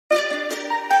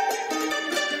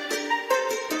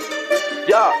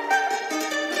Yeah.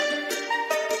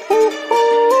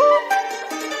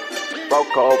 Bro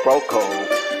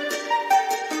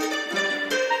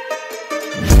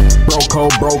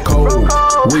code.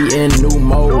 We in new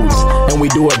modes, and we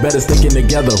do it better sticking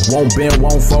together. Won't bend,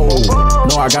 won't fold.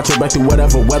 No, I got your back through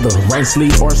whatever weather, rain,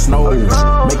 sleet, or snow.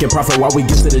 Making profit while we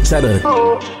get to the cheddar.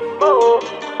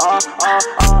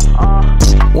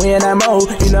 We in that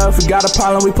mode, you know if we got a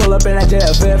problem, we pull up in that jet,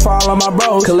 fit, fall on my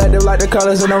bros. Collective like the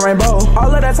colors in the rainbow. All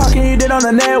of that talking you did on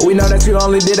the net, we know that you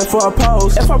only did it for a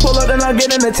post. If I pull up, then I'll get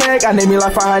in the tag. I need me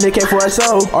like 500K for a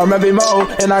show, or maybe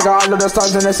more. And I got all of the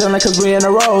stars in the ceiling, cause we in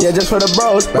a row. Yeah, just for the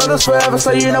bros. Brothers forever,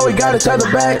 so you know we got each other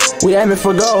back. We aiming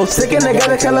for gold. Sticking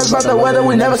together, tell us about the weather,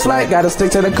 we never slack. Gotta stick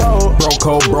to the code.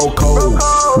 Bro code.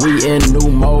 We in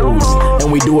new modes, and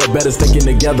we do it better sticking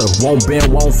together. Won't bend,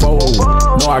 won't fold.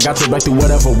 No, I got your back through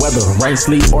whatever weather, rain,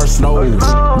 sleet, or snow.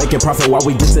 Making profit while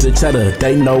we get to the cheddar.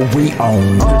 They know we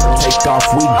own. Take off,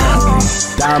 we gone.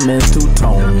 Diamonds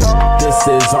two-tone. This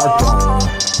is our throne.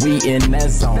 We in that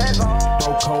zone.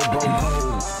 Bro code.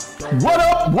 What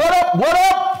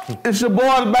up? It's your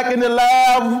boys back in the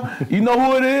lab. You know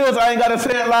who it is. I ain't gotta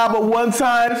say it loud but one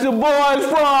time. It's your boys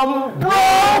from Bro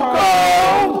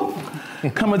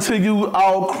Code. Coming to you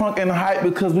all crunk and hype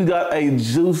because we got a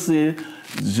juicy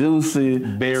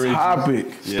berry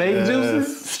topic. Steak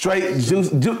juicy? Straight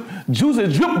juicy, drip. Juicy.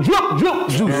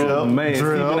 Man,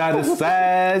 keeping out of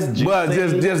size, juicy. But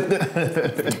just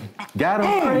got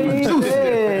him crazy. Juicy.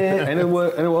 And it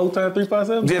was old time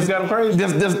 357? Just got him crazy.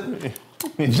 Just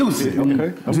juicy.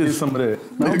 Okay. I'll get some of that.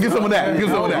 Get some of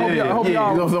that.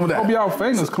 Hope y'all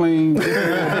fingers clean.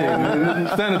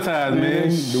 Sanitize, man.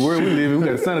 The world we live in, we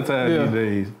got to sanitize these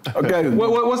days. Okay.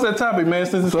 What's that topic, man,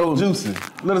 since it's so juicy?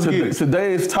 Let us get it.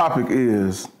 Today's topic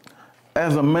is,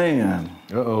 as a man,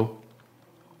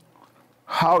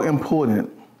 how important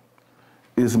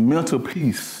is mental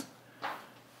peace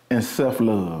and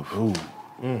self-love? Ooh.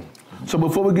 So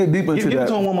before we get deep into that, give it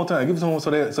to them one more time. Give it to them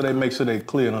so they make sure they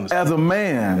clear and understand. As a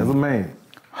man,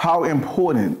 how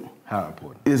important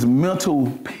is mental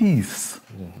peace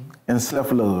and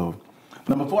self-love?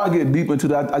 Now, before I get deep into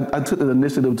that, I took the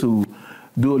initiative to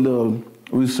do a little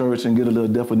research and get a little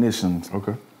definition.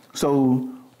 Okay. So,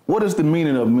 what is the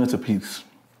meaning of mental peace?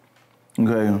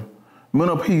 Okay,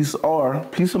 mental peace or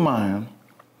peace of mind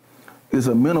is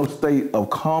a mental state of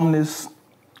calmness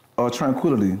or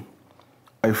tranquility,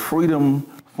 a freedom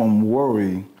from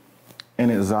worry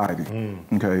and anxiety.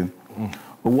 Okay,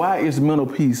 but why is mental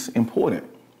peace important?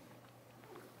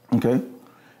 Okay,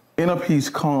 inner peace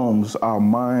calms our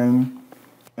mind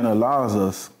and allows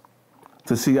us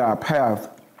to see our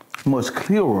path much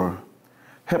clearer,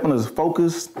 helping us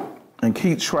focus and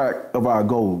keep track of our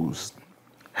goals.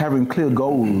 Having clear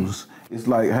goals is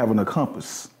like having a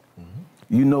compass.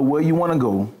 You know where you want to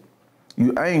go,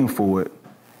 you aim for it,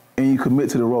 and you commit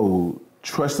to the road,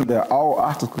 trusting that all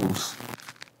obstacles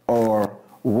are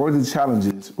worthy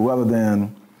challenges rather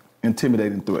than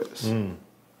intimidating threats. Man,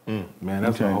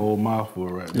 that's a whole mouthful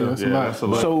right there. That's a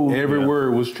lot. So every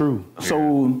word was true.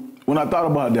 So when I thought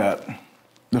about that,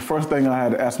 the first thing I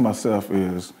had to ask myself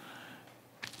is,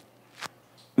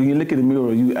 when you look in the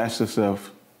mirror, you ask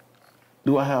yourself,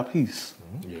 do I have peace?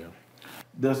 Yeah.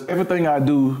 Does everything I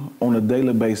do on a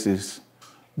daily basis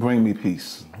bring me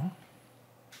peace?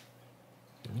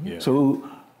 Yeah. So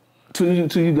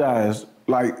to you guys,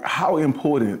 like, how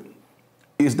important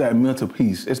is that mental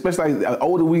peace? Especially like, the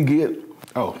older we get,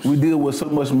 we deal with so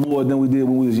much more than we did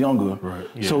when we was younger. Right.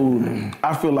 Yeah. So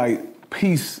I feel like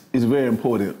peace is very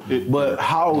important, but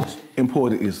how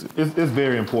important is it? It's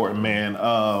very important, man.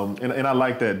 And I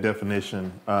like that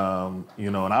definition, and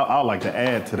I like to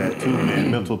add to that too,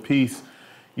 man. Mental peace,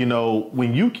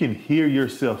 when you can hear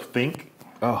yourself think,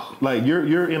 like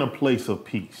you're in a place of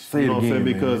peace. Say you know it what I'm saying?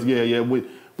 again, Because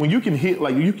when you can hear,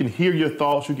 like you can hear your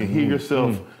thoughts, you can hear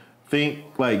yourself think,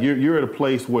 like you're at a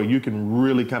place where you can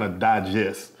really kind of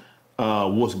digest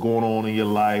what's going on in your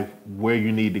life, where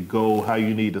you need to go, how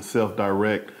you need to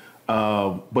self-direct.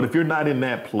 But if you're not in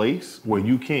that place where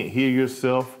you can't hear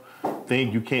yourself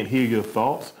think, you can't hear your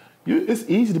thoughts, it's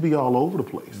easy to be all over the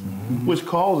place, which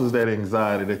causes that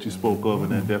anxiety that you spoke of in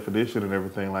that definition and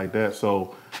everything like that.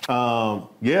 So,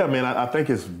 man, I think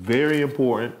it's very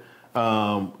important.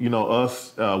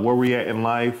 Us, where we at in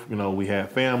life, we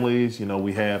have families,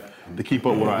 we have to keep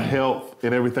up with our health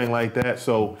and everything like that.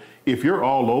 So if you're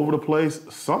all over the place,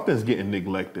 something's getting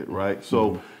neglected, right?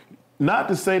 So not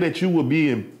to say that you will be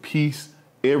in peace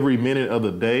every minute of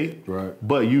the day, right?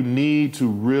 But you need to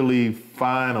really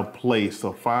find a place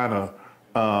or find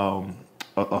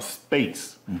a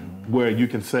space where you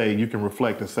can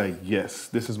reflect and say, yes,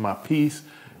 this is my peace.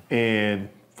 And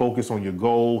focus on your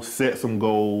goals, set some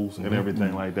goals, and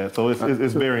everything like that. So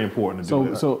it's very important to do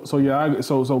that.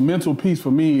 So mental peace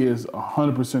for me is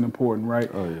 100% important, right?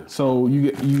 Oh, yeah. So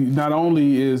you not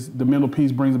only is the mental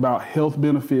peace brings about health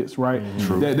benefits, right?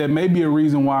 True. That may be a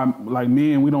reason why, like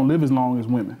men, we don't live as long as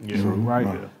women, right?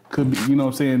 Yeah. Could be, you know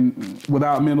what I'm saying,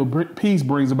 without mental peace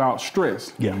brings about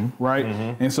stress. Yeah. Right?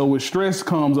 And so with stress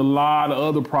comes a lot of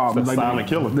other problems. The silent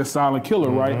killer. The silent killer,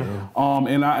 right?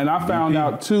 And I found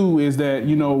out too is that,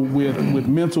 you know, with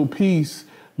mental peace,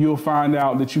 you'll find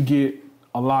out that you get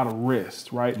a lot of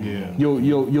rest, right? Yeah.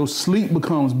 Your sleep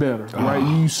becomes better, right?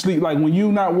 You sleep like when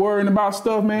you're not worrying about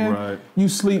stuff, man, Right. you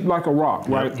sleep like a rock,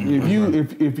 right?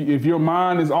 If your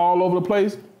mind is all over the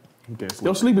place,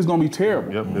 your sleep is gonna be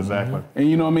terrible. Yep, exactly. And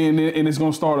you know what I mean? And it's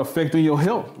gonna start affecting your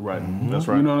health. Right. That's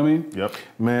right. You know what I mean? Yep.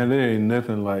 Man, there ain't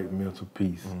nothing like mental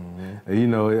peace. And, you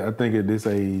know, I think at this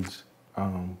age,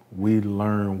 we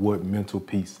learn what mental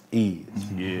peace is.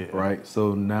 Yeah. Right?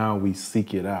 So now we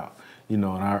seek it out. You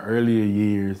know, in our earlier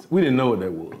years, we didn't know what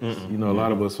that was. You know, a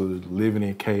lot of us was living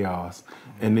in chaos,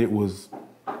 and it was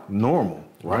normal,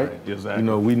 right? Exactly. You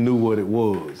know, we knew what it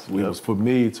was. It was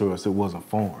familiar to us. It wasn't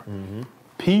foreign.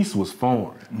 Peace was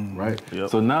foreign, right?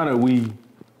 Yep. So now that we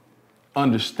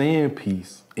understand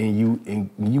peace and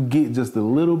you get just a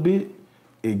little bit,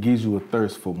 it gives you a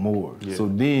thirst for more. Yeah. So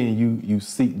then you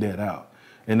seek that out.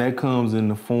 And that comes in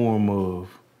the form of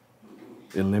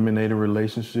eliminating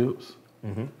relationships,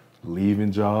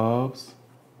 leaving jobs,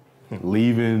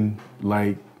 leaving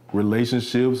like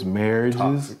relationships,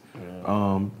 marriages.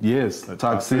 Yes,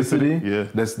 toxicity. Yeah.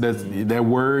 That's that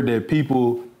word that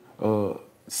people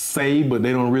say, but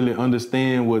they don't really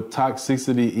understand what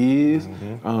toxicity is.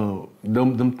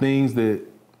 Them things that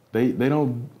they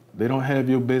don't have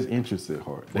your best interests at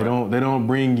heart. They don't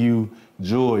bring you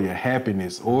joy or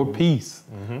happiness or peace.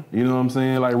 You know what I'm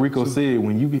saying? Like Rico said,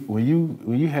 when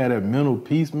you had that mental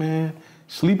peace, man,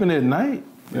 sleeping at night,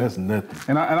 that's nothing.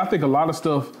 And I think a lot of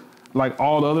stuff, like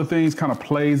all the other things, kind of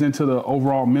plays into the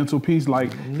overall mental peace.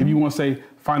 Like if you want to say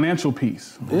financial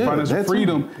peace, financial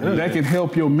freedom, that can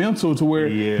help your mental to where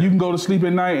you can go to sleep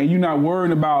at night and you're not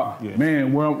worrying about,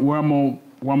 man, where I'm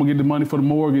gonna get the money for the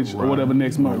mortgage or whatever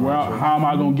next month. How am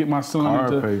I gonna get my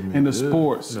son into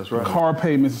sports, car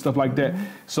payments and stuff like that.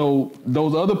 So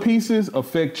those other pieces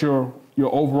affect your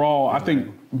overall. I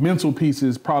think mental peace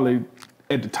is probably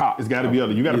at the top. It's got to be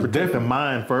other. You got to protect the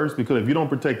mind first, because if you don't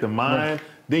protect the mind,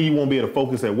 then you won't be able to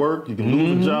focus at work. You can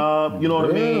lose a job. You know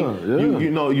what I mean? You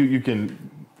know you can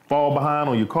fall behind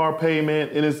on your car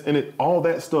payment, and all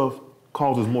that stuff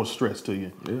causes more stress to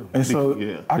you. And so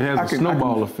it has a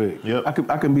snowball effect. Yep.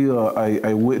 I can be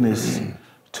a witness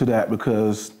to that,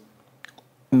 because,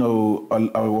 you know,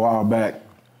 a while back,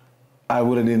 I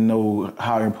really didn't know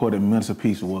how important mental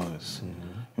peace was. You know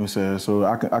what I'm saying? So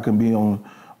I can be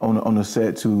on the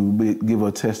set to give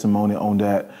a testimony on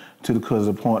that, because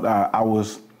the point I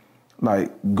was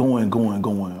like going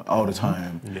all the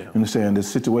time. You understand? The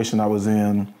situation I was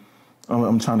in,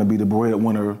 I'm trying to be the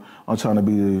breadwinner. I'm trying to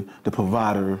be the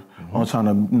provider. I'm trying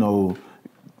to, you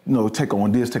know, take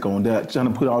on this, take on that,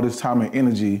 trying to put all this time and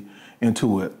energy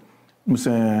into it. I'm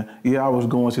saying, I was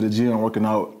going to the gym, working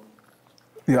out.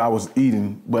 I was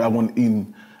eating, but I wasn't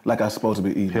eating like I was supposed to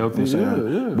be eating. Healthy,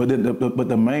 But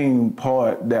the main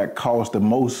part that caused the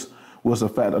most was the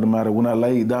fact of the matter, when I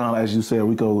laid down, as you said,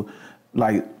 Rico,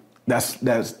 like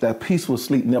that peaceful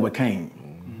sleep never came.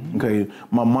 Okay,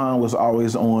 my mind was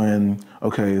always on,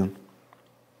 okay,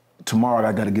 tomorrow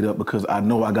I got to get up because I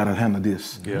know I got to handle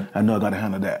this. I know I got to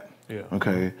handle that.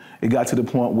 Okay, it got to the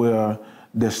point where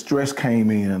the stress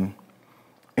came in,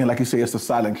 and like you say, it's a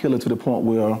silent killer, to the point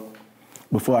where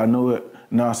before I know it,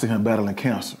 now I see him battling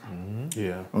cancer. You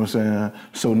know what I'm saying?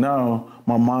 So now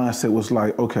my mindset was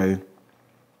like, okay,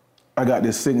 I got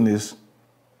this sickness.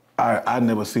 I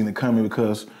never seen it coming,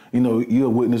 because, you know, you're a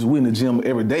witness. We in the gym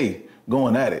every day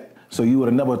going at it. So you would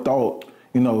have never thought,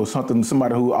 you know,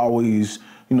 somebody who always,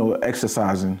 you know,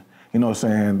 exercising, you know what I'm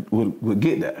saying, would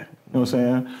get that. You know what I'm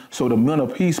saying? So the mental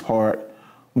peace part,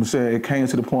 I'm saying, it came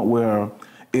to the point where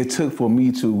it took for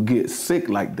me to get sick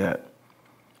like that,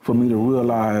 for me to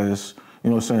realize, you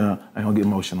know what I'm saying, I ain't gonna get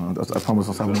emotional. I promise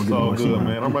myself I won't get emotional. Good,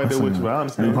 man. I'm right there with you. I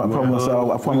understand. I promise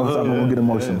myself I won't get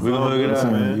emotional. We're gonna hug it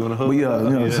out, man. You wanna hug? But you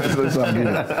know, that's all good. You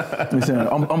know what I'm saying?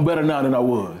 I'm better now than I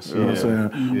was. You know what I'm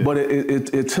saying? But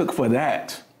it took for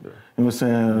that, you know what I'm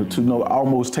saying, to, you know,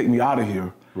 almost take me out of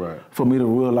here. For me to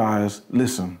realize,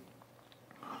 listen,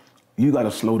 you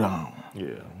gotta slow down.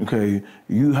 Okay?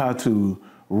 You have to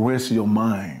rest your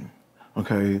mind.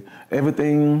 Okay?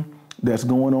 Everything that's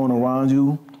going on around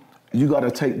you, you got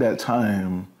to take that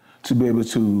time to be able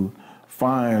to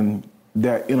find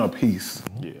that inner peace.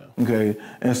 Yeah. Okay.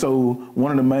 And so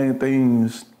one of the main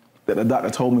things that the doctor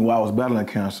told me while I was battling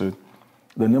cancer,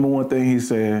 the number one thing he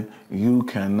said, you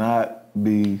cannot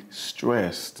be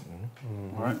stressed.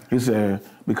 Right. He said,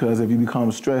 because if you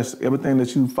become stressed, everything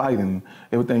that you fighting,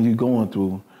 everything you going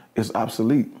through is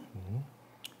obsolete.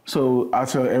 So I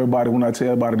tell everybody, when I tell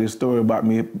everybody this story about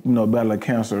me, battling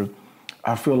cancer,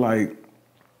 I feel like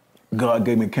God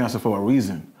gave me cancer for a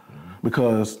reason.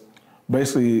 Because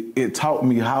basically it taught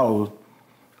me how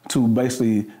to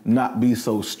basically not be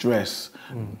so stressed.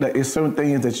 Like it's certain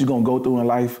things that you're gonna go through in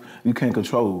life you can't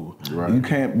control. Right. You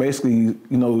can't basically,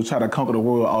 try to conquer the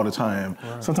world all the time.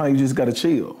 Right. Sometimes you just gotta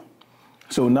chill.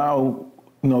 So now,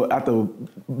 after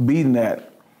beating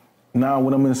that, now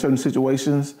when I'm in certain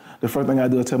situations, the first thing I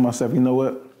do is tell myself, you know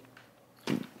what?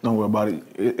 Don't worry about it.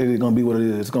 It's gonna be what it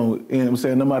is. It's gonna, I'm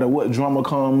saying, no matter what drama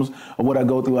comes or what I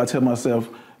go through, I tell myself,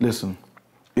 listen,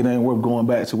 it ain't worth going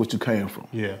back to what you came from.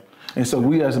 Yeah. And so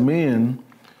we as men,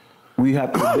 we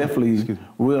have to definitely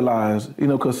realize,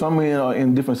 because some men are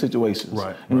in different situations.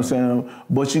 Right. You know what I'm saying?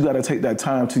 But you gotta take that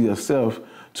time to yourself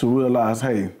to realize,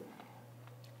 hey,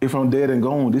 if I'm dead and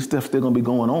gone, this stuff's still gonna be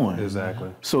going on.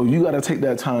 Exactly. So you gotta take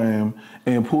that time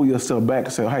and pull yourself back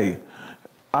and say, hey,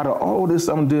 out of all this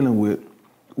I'm dealing with,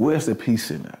 where's the peace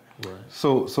in that? Right.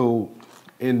 So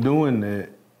in doing that,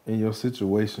 in your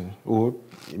situation, or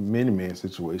in many men's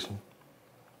situation,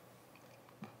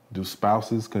 do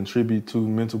spouses contribute to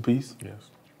mental peace? Yes.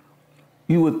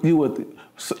 You would,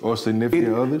 or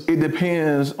significant others? It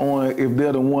depends on if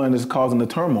they're the one that's causing the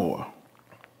turmoil.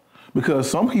 Because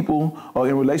some people are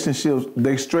in relationships,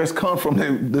 their stress comes from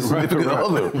the significant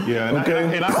other. Yeah, and,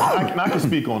 okay? I can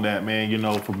speak on that,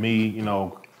 man. For me,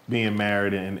 being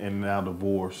married and now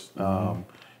divorced,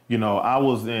 I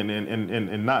was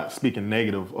and not speaking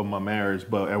negative of my marriage,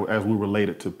 but as we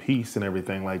related to peace and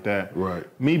everything like that. Right.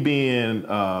 Me being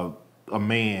a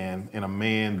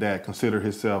man that considered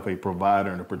himself a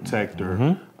provider and a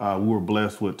protector. We were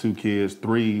blessed with 2 kids,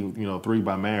 3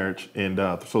 by marriage, and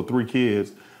so 3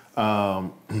 kids.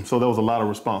 So there was a lot of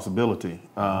responsibility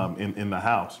in the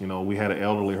house. We had an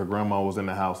elderly, her grandma was in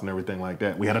the house and everything like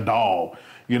that. We had a dog,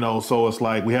 so it's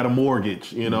like we had a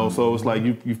mortgage, so it's like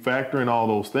you factor in all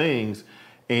those things,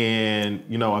 and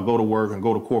I go to work and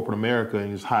go to corporate America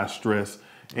and it's high stress,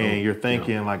 and you're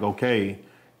thinking like, okay,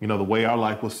 the way our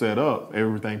life was set up,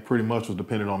 everything pretty much was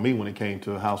dependent on me when it came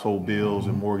to household bills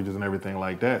and mortgages and everything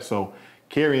like that. So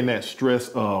carrying that stress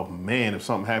of, man, if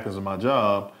something happens in my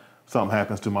job, something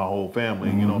happens to my whole family,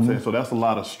 you know what I'm saying? So that's a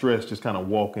lot of stress just kind of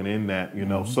walking in that,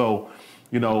 So,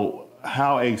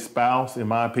 how a spouse, in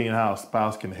my opinion, how a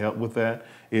spouse can help with that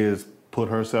is put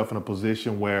herself in a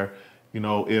position where,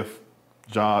 if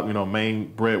job,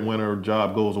 main breadwinner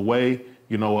job goes away,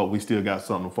 you know what, we still got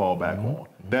something to fall back on.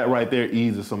 That right there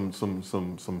eases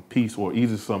some peace or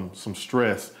eases some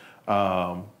stress,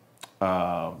 going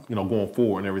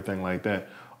forward and everything like that.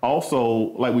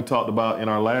 Also, like we talked about in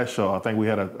our last show, I think we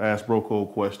had an Ask Bro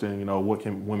Code question, what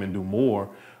can women do more?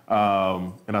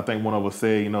 And I think one of us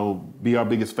said, be our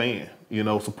biggest fan,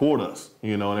 support us,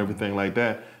 and everything like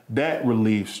that. That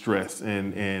relieves stress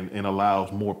and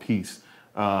allows more peace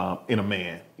in a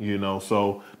man,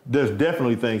 So there's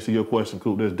definitely things, to your question,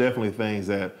 Coop, there's definitely things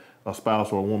that a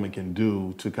spouse or a woman can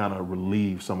do to kind of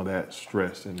relieve some of that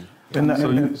stress.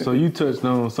 So you touched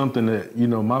on something that,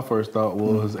 my first thought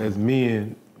was, as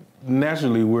men,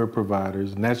 naturally we're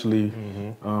providers, naturally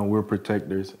we're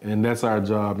protectors, and that's our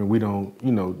job, and we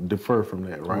don't, defer from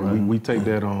that, right? We take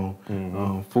that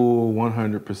on full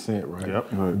 100%, right? Yep.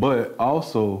 Right? But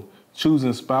also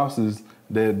choosing spouses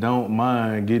that don't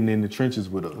mind getting in the trenches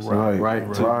with us,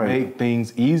 right? To make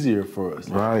things easier for us,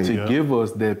 to give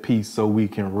us that peace so we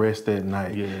can rest at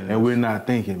night, and we're not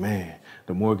thinking, man,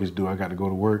 the mortgage due, I got to go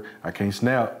to work, I can't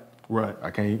snap. Right.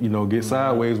 I can't, get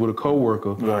sideways with a coworker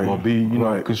or be,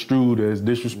 construed as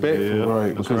disrespectful.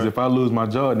 Right. Because if I lose my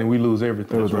job, then we lose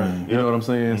everything. You know what I'm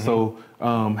saying? So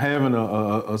having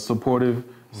a supportive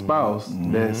spouse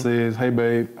that says, hey,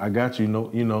 babe, I got you.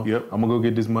 I'm going to go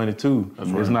get this money too.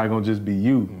 It's not going to just be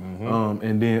you.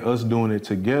 And then us doing it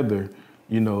together,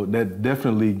 that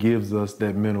definitely gives us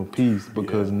that mental peace,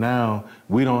 because now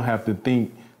we don't have to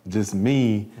think just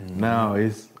me. Now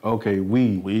it's, okay,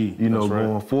 we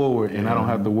going forward, and I don't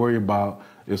have to worry about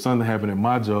if something happened at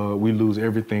my job, we lose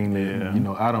everything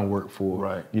that, I don't work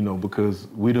for, because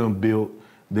we done built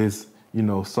this,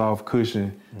 soft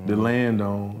cushion to land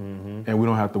on, and we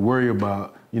don't have to worry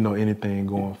about, anything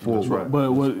going forward.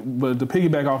 But to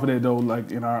piggyback off of that though,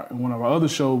 like in one of our other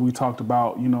shows, we talked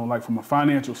about, like from a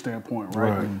financial standpoint,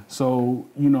 right? So,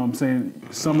 what I'm saying,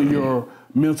 some of your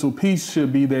mental peace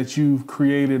should be that you've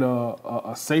created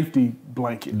a safety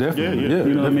blanket. Definitely. Yeah.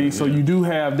 You know what I mean? So you do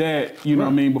have that, you know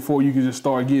what I mean, before you can just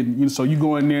start getting, so you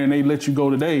go in there and they let you go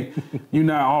today, you're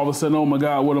not all of a sudden, oh my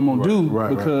God, what I'm gonna do?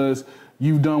 Because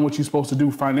you've done what you're supposed to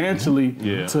do financially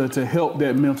to help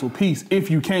that mental peace, if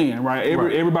you can, right?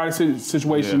 Everybody's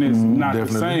situation is not the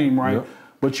same, right? Yep.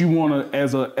 But you want to,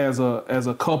 as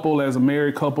a couple, as a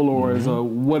married couple, or as a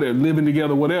whatever, living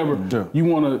together, whatever, you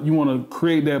want to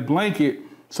create that blanket.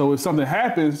 So if something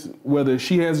happens, whether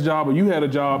she has a job or you had a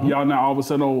job, y'all now all of a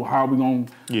sudden, oh, how are we gonna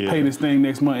pay this thing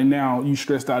next month? And now you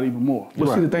stressed out even more.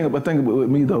 But see, the thing with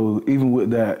me though, even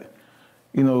with that,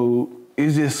 you know,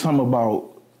 it's just something about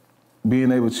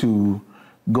being able to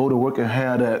go to work and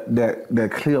have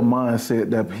that clear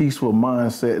mindset, that peaceful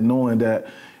mindset, knowing that,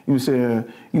 you know what I'm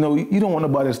saying, you know, you don't want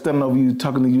nobody standing over you,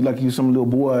 talking to you like you some little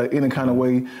boy any kind of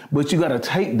way, but you got to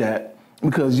take that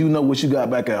because you know what you got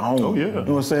back at home. Oh, yeah. You know what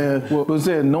I'm saying? Well, but I'm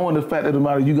saying, knowing the fact of the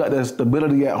matter, you got that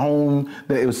stability at home,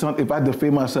 that if I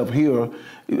defend myself here,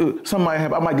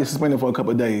 I might get suspended for a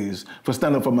couple of days for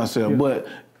standing up for myself, but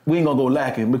we ain't gonna go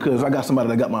lacking because I got somebody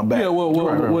that got my back. Yeah,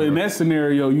 well, in that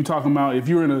scenario, you talking about if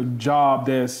you're in a job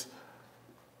that's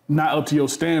not up to your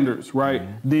standards, right?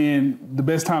 Then the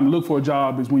best time to look for a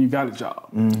job is when you got a job,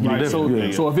 right?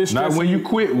 So if it's not when you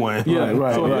quit one,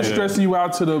 So if it's stressing you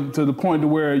out to the point to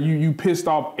where you pissed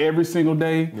off every single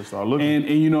day, and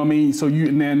you know what I mean. So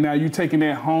you now you taking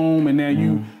that home, and now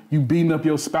you beating up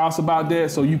your spouse about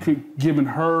that, so you could giving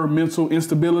her mental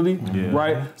instability,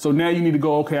 right? So now you need to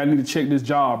go, okay, I need to check this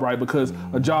job, right? Because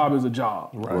a job is a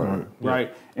job,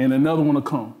 right? And another one will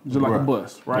come, just like a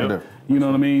bus, right? You know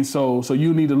what I mean? So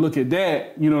you need to look at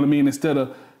that, you know what I mean, instead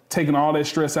of taking all that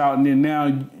stress out, and then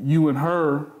now you and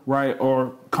her, right,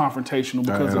 are confrontational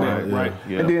because of that, right?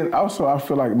 And then also I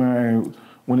feel like, man,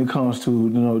 when it comes to, you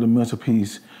know, the mental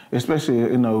piece, especially,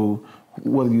 you know,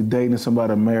 whether you're dating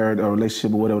somebody, married, or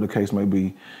relationship, or whatever the case may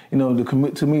be, you know,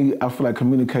 to me, I feel like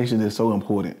communication is so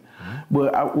important.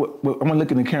 But I'm gonna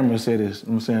look in the camera and say this.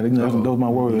 I'm saying, you know, those are my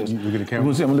words. You look at the camera.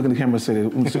 I'm gonna look in the camera and say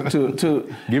this. And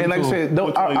like I said,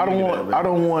 I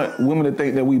don't want women to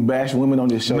think that we bash women on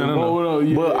this show. No.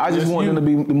 But I just want them to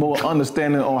be more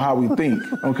understanding on how we think.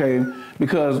 Okay,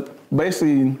 because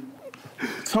basically,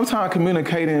 sometimes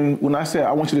communicating. When I say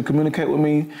I want you to communicate with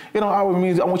me, it don't always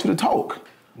mean I want you to talk.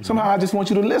 Somehow I just want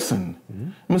you to listen. You know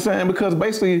what I'm saying? Because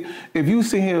basically, if you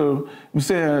sit here,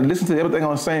 listen to everything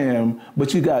I'm saying,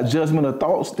 but you got judgmental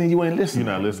thoughts, then you ain't listening.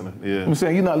 You're not listening, You know what I'm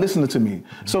saying? You're not listening to me.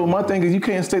 So my thing is, you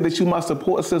can't say that you my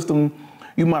support system,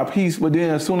 you my peace, but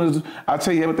then as soon as I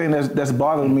tell you everything that's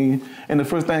bothering me, and the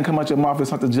first thing come out your mouth is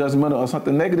something judgmental or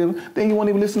something negative, then you won't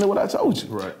even listen to what I told you.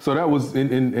 Right. So that was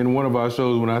in one of our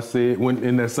shows when I said,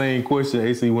 in that same question,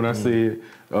 AC, when I said,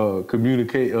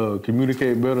 communicate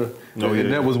better.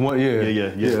 And that was one,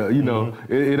 you know,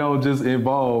 it don't just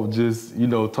involve just, you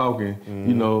know, talking,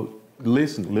 you know,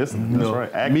 listening. That's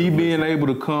right. Me being able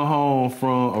to come home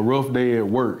from a rough day at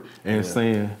work and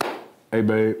saying, hey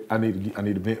babe, I need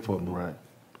to vent for me. Right.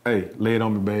 Hey, lay it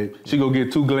on me, babe. She go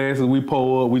get 2 glasses, we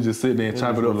pour up, we just sit there and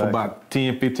chop it up for about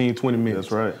 10, 15, 20 minutes.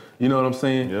 That's right. You know what I'm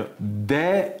saying? Yep.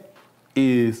 That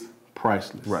is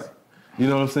priceless. Right. You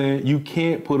know what I'm saying? You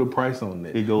can't put a price on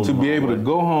that. It goes to be able way. to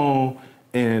go home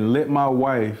and let my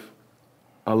wife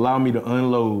allow me to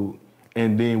unload,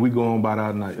 and then we go on about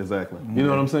our night. Exactly. You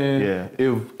know what I'm saying? Yeah.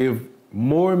 If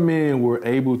more men were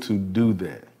able to do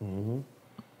that,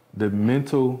 the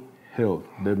mental health,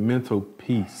 the mental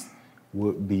peace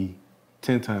would be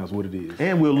 10 times what it is.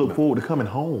 And we'll look forward to coming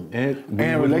home. And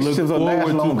relationships will last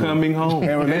longer. To coming home.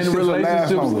 And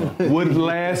relationships would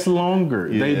last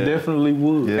longer. Yeah. They definitely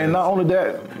would. Yeah. And not only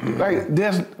that,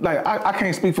 I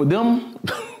can't speak for them,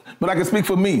 but I can speak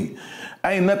for me.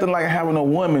 Ain't nothing like having a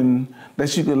woman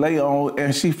that you can lay on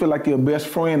and she feel like your best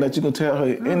friend, that you can tell her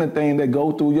anything that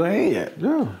go through your head.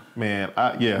 Yeah. Man,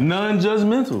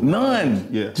 Non-judgmental. None.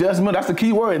 Yeah. Judgment, that's the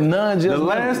key word, non-judgmental. The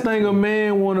last thing a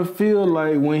man want to feel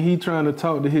like when he trying to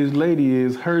talk to his lady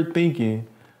is her thinking,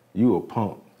 you a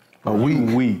punk. Or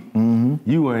you weak.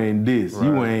 You ain't this. Right.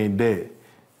 You ain't that.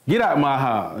 Get out my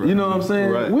house. Right. You know what I'm saying?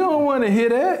 Right. We don't want to hear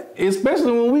that,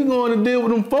 especially when we going to deal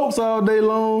with them folks all day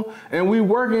long and we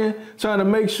working trying to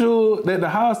make sure that the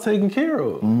house taken care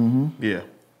of. Yeah.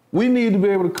 We need to be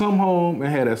able to come home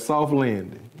and have that soft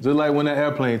landing. Just like when that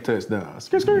airplane touched down.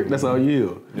 Skirt, skirt. That's all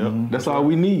you hear. Yep. That's all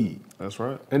we need. That's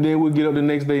right. And then we'll get up the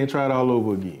next day and try it all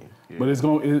over again. Yeah. But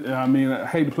I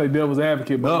hate to play devil's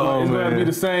advocate, but it's going to be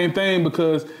the same thing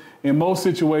because in most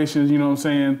situations, you know what I'm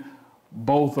saying,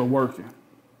 both are working.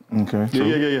 Okay.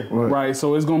 Yeah. Right.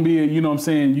 So it's gonna be, you know what I'm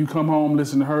saying, you come home,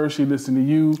 listen to her, she listen to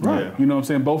you. Right. You know what I'm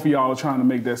saying? Both of y'all are trying to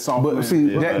make that soft But land. see,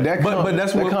 that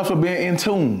that's what comes from being in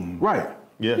tune. Right.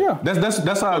 Yeah.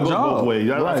 That's our Both job. ways.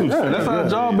 Right. Yeah, that's our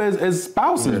job as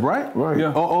spouses, right? Right.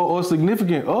 Yeah. Or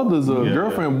significant others, or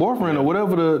girlfriend, boyfriend, or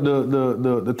whatever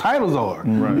the titles are.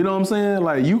 Right. You know what I'm saying?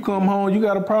 Like, you come home, you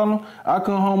got a problem. I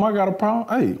come home, I got a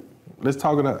problem. Hey, let's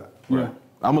talk it out. Yeah.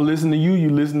 I'm gonna listen to you, you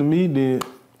listen to me, then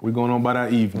we're going on about our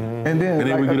evening. And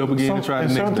then we get up again and try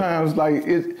the next day.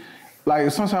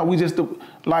 sometimes sometimes we just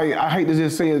like, I hate to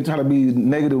just say it, try to be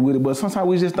negative with it, but sometimes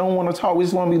we just don't want to talk. We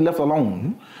just want to be left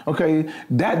alone. Okay,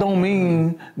 that don't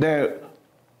mean that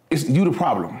it's you the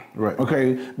problem. Right.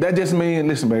 Okay, that just means,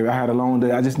 listen, baby, I had a long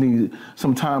day. I just need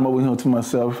some time over here to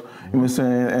myself. You know what I'm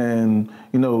saying? And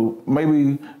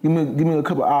maybe give me a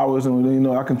couple hours, and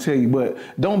I can tell you. But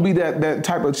don't be that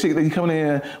type of chick that you coming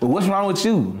in. Well, what's wrong with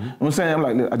you? You know what I'm saying? I'm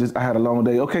like, look, I had a long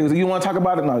day. Okay, so you want to talk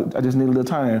about it? No, I just need a little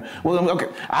time. Well, okay,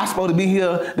 I'm supposed to be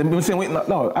here. Then I'm saying, wait,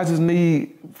 no, I just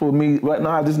need, for me right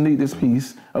now, I just need this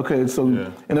piece. Okay, so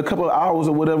in a couple of hours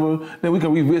or whatever, then we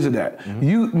can revisit that.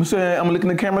 I'm saying, I'm looking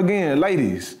at the camera again,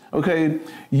 ladies. Okay,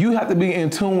 you have to be in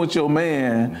tune with your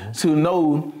man to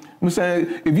know. I'm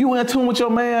saying, if you in tune with your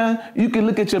man, you can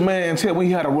look at your man and tell when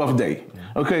he had a rough day.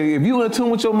 Okay, if you in tune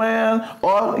with your man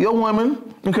or your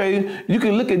woman, okay, you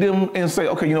can look at them and say,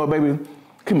 okay, you know what, baby,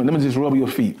 come on, let me just rub your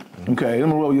feet. Okay, let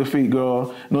me rub your feet, girl.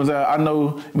 You know what I'm saying? I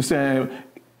know, I'm saying,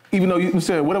 even though you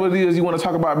said whatever it is you want to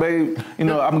talk about, babe, I'm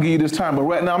gonna give you this time. But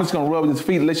right now, I'm just gonna rub his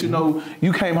feet and let you know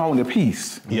you came home in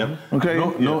peace. Yep. Okay.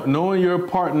 Knowing your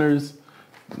partner's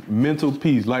mental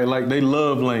peace, like they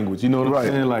love language. You know what I'm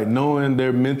saying? Like, knowing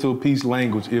their mental peace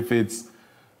language. If it's,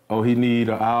 he need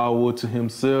an hour to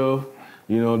himself,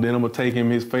 then I'm gonna take him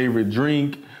his favorite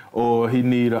drink, or he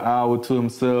need an hour to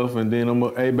himself, and then I'm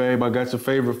gonna, hey babe, I got your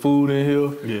favorite food in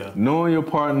here. Yeah. Knowing your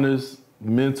partner's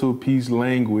mental peace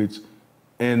language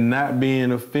and not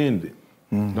being offended.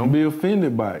 Don't be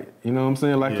offended by it. You know what I'm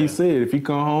saying? Like he said, if he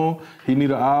come home, he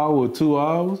need an hour or 2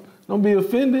 hours, don't be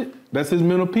offended. That's his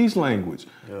mental peace language.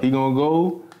 Yeah. He gonna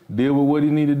go deal with what he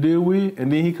need to deal with,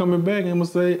 and then he coming back and I'm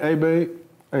gonna say, hey babe,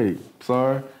 hey,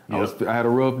 sorry, I had a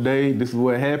rough day, this is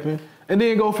what happened, and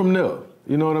then go from there.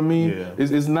 You know what I mean? Yeah.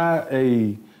 It's not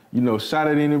a, shot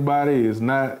at anybody. It's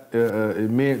not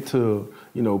meant to,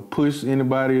 push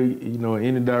anybody, in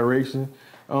any direction.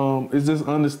 It's just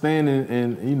understanding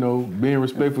and, being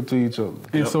respectful to each other.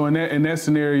 And so in that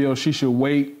scenario, she should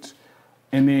wait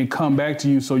and then come back to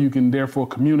you so you can therefore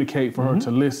communicate for her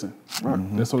to listen.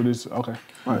 Right. That's what it is. Okay.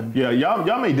 Right. Yeah,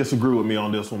 y'all may disagree with me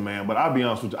on this one, man, but I'll be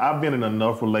honest with you. I've been in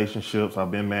enough relationships.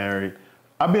 I've been married.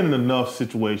 I've been in enough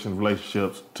situations,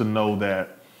 relationships, to know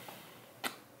that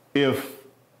if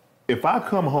I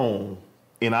come home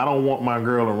and I don't want my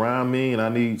girl around me and I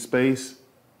need space,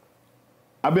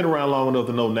 I've been around long enough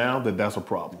to know now that that's a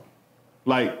problem.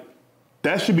 Like,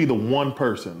 that should be the one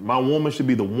person. My woman should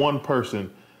be the one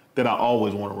person that I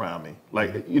always want around me.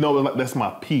 Like, that's my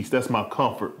peace. That's my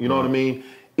comfort. You know what I mean?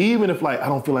 Even if, I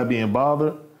don't feel like being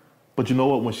bothered, but you know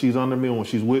what? When she's under me, or when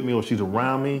she's with me, or she's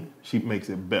around me, she makes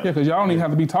it better. Yeah, because y'all don't even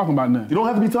have to be talking about nothing. You don't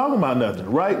have to be talking about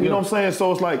nothing, right? You know what I'm saying? So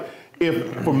it's like,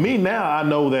 for me now, I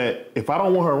know that if I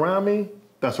don't want her around me,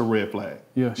 that's a red flag.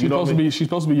 Yeah, she's supposed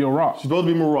to be your rock. She's supposed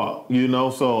to be my rock,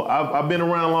 So I've been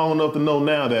around long enough to know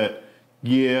now that,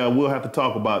 we'll have to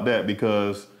talk about that,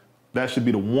 because that should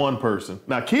be the one person.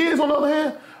 Now, kids, on the other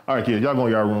hand, all right, kids, y'all go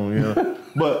in y'all room,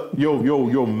 But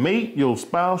your mate, your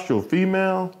spouse, your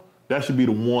female, that should be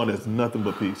the one that's nothing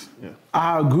but peace. Yeah.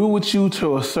 I agree with you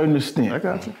to a certain extent. I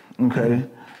got you. Okay.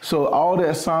 So all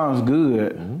that sounds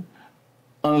good,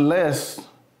 unless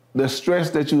the stress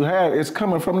that you have is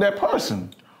coming from that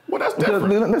person. Well, that's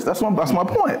different. That's my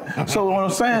point. So what I'm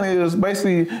saying is,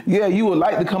 basically, you would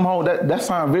like to come home. That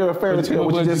sounds very fairy tale.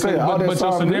 What you just said. But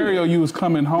your scenario, you was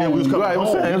coming home. Yeah, we was coming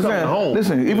home. I'm saying.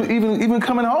 Listen, even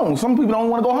coming home, some people don't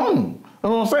want to go home.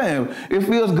 That's what I'm saying. It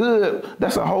feels good.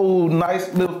 That's a whole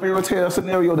nice little fairy tale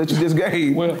scenario that you just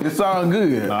gave. Well, it sounds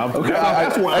good.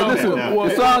 That's where I'm at now.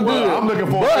 It sounds good. I'm looking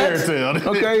for a fairy tale.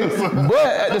 Okay, but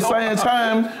at the same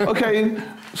time,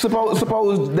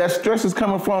 suppose that stress is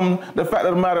coming from the fact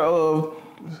of the matter of,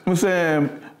 I'm saying,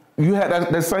 you had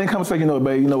that same conversation,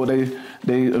 babe,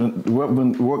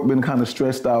 work been kind of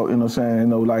stressed out, you know what I'm saying? You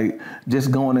know, like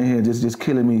just going in here, just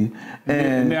killing me.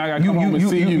 And now I gotta come home and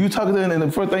see you. You talking to her, and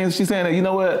the first thing she's saying that, you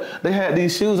know what? They had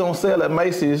these shoes on sale at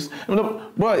Macy's.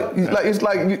 But like it's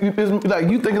like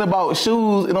you thinking about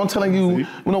shoes, and I'm telling you, you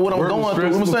know what I'm going through.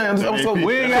 You know what I'm saying?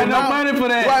 We ain't got no money for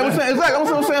that. Right, I'm saying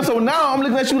exactly. I'm saying. So now I'm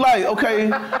looking at you like, okay,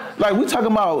 like we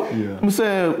talking about.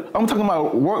 I'm talking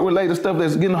about work related stuff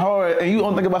that's getting hard, and you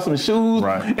don't think about some shoes.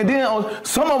 Right. And then on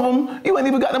some of them, you ain't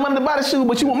even got the money to buy the shoe,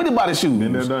 but you want me to buy the shoes.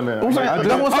 Been there, done that. I'm saying,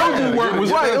 that's what I'm saying.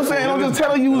 Right. I'm saying, I'm just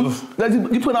telling you that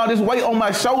you putting all this weight on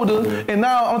my shoulder, and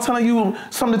now I'm telling you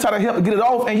something to try to help get it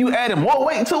off, and you added more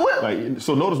weight to it. Like,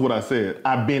 so notice what I said.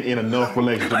 I've been in enough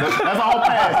relationships. That's all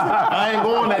past. I ain't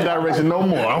going that direction no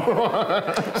more.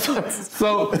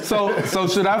 So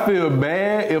should I feel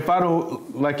bad if I don't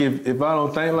if I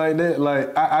don't think like that?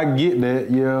 Like I get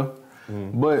that, yeah.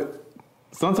 But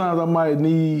sometimes I might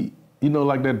need, you know,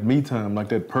 like that me time, like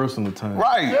that personal time.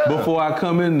 Right. Yeah. Before I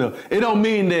come in there. It don't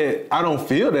mean that I don't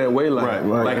feel that way. Like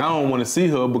I don't want to see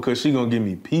her because she gonna give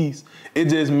me peace. It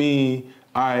just means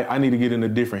I need to get in a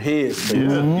different headspace.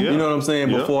 You know what I'm saying?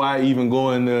 Before I even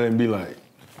go in there and be like,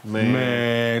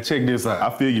 man, check this out. I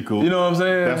feel you, cool. You know what I'm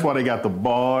saying? That's why they got the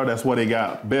bar. That's why they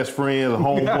got best friends, a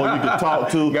homeboy you can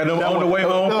talk to. Got them on the way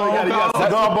home. You got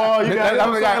cigar bar.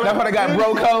 That's why they got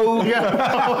bro code.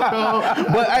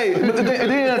 But hey,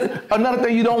 then another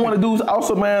thing you don't want to do is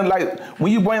also, man, like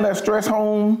when you bring that stress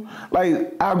home,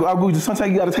 like I agree with you.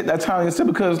 Sometimes you got to take that time yourself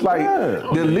because like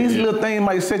the least little thing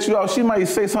might set you off. She might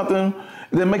say something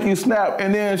that make you snap,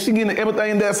 and then she getting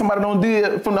everything that somebody done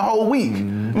did from the whole week. You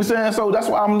know what I'm saying? So that's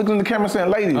why I'm looking in the camera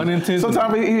saying, ladies,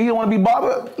 sometimes he don't want to be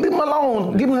bothered, leave him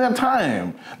alone, give him that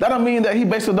time. That don't mean that he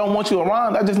basically don't want you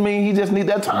around, that just means he just need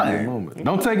that time.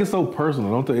 Don't take it so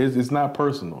personal. It's not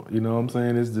personal. You know what I'm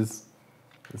saying? It's just,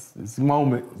 it's a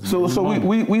moment. So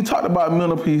we talked about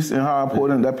mental peace and how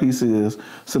important that piece is.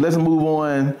 So let's move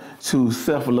on to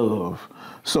self-love.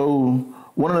 So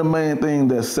one of the main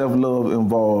things that self-love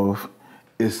involves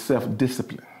is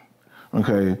self-discipline,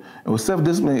 okay? And with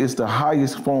self-discipline, it's the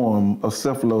highest form of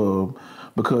self-love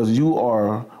because you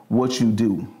are what you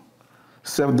do.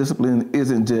 Self-discipline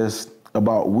isn't just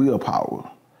about willpower.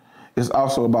 It's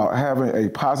also about having a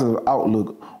positive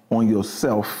outlook on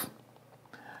yourself.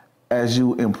 As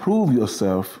you improve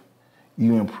yourself,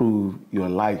 you improve your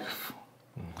life.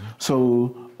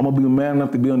 So I'm gonna be man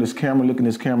enough to be on this camera, look in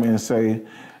this camera and say,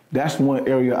 that's one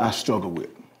area I struggle with.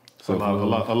 So a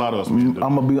lot of us. I'm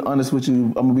gonna be honest with you.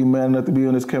 I'm gonna be man enough to be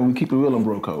on this camera. We keep it real on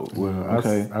Bro Code. Well,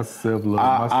 okay. I self-love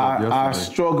myself yesterday. I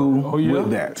struggle with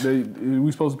that.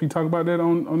 We supposed to be talking about that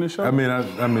on this show? I mean,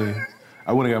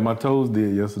 I went and got my toes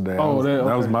did yesterday.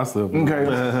 That was my self.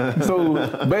 Okay.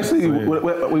 So basically,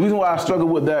 the reason why I struggle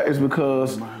with that is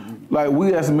because, like,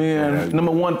 we as men,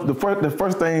 number one, the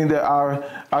first thing that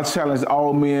I challenge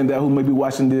all men who may be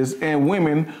watching this and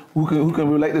women who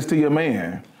can relate this to your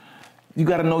man. You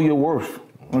got to know your worth,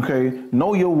 okay?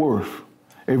 Know your worth.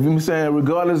 If you're saying,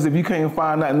 regardless if you can't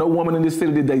find out, no woman in this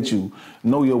city to date you,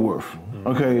 know your worth,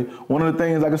 okay? One of the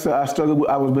things, like I said, I've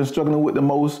been struggling with the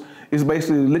most is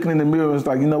basically looking in the mirror and it's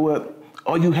like, you know what?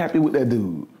 Are you happy with that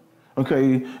dude,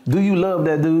 okay? Do you love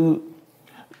that dude?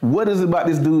 What is it about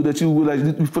this dude that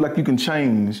you feel like you can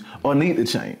change or need to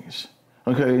change?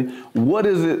 Okay? What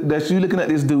is it that you looking at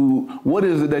this dude, what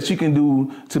is it that you can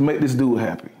do to make this dude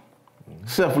happy?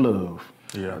 Self-love.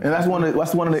 Yeah. And that's one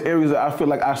of the areas that I feel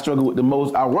like I struggle with the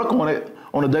most. I work on it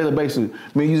on a daily basis.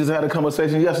 I mean, you just had a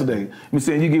conversation yesterday. Me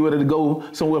saying you get ready to go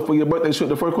somewhere for your birthday trip.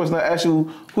 The first question I asked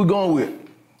you, who going with?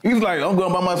 He's like, I'm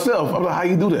going by myself. I'm like, how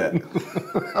you do that?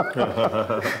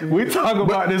 We talk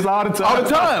about this all the time. All the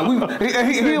time.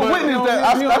 He witnessed that.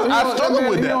 I struggle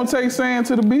with that. You don't take sand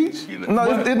to the beach?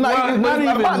 No, it's not even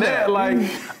about that. Like,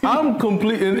 I'm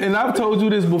complete, and I've told you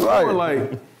this before, right.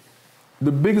 Like,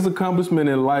 the biggest accomplishment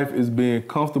in life is being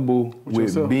comfortable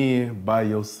with being by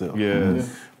yourself.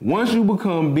 Yes. Once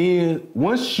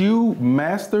you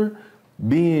master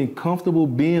being comfortable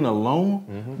being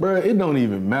alone, bro, it don't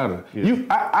even matter. Yeah.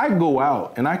 I go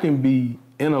out and I can be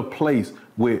in a place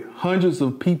with hundreds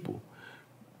of people,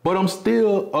 but I'm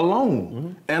still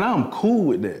alone, and I'm cool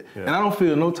with that. Yeah. And I don't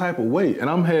feel no type of way, and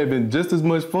I'm having just as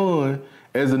much fun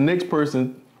as the next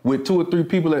person with 2 or 3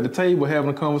 people at the table having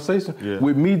a conversation,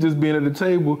 with me just being at the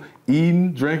table,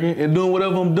 eating, drinking, and doing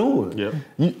whatever I'm doing.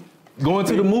 Yeah. going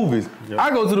to the movies. I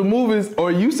go to the movies,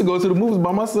 or used to go to the movies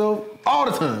by myself all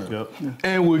the time,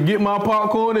 and would get my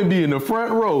popcorn and be in the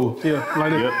front row. Yeah,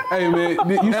 like that. Hey man,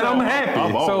 and I'm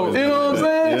happy. So you know what I'm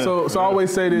saying? So I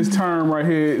always say this term right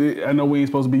here. I know we ain't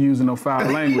supposed to be using no foul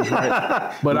language,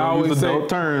 right? But I always say adult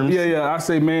terms. Yeah. I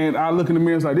say, man, I look in the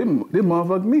mirror and it's like, this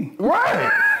motherfucker me.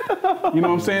 Right. You know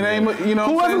what I'm saying? Ain't, you know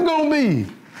who else is gonna be?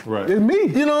 Right. It's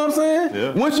me. You know what I'm saying?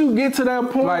 Yeah. Once you get to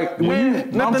that point, Like, man,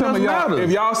 nothing else matters.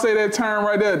 if y'all say that term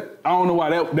right there, I don't know why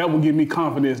that would give me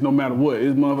confidence no matter what.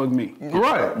 It's motherfucking me.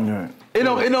 Right. It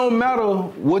don't matter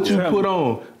what you put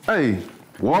on. Hey,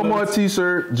 Walmart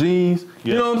t-shirt, jeans,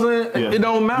 you know what I'm saying? Yeah. It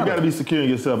don't matter. You got to be secure in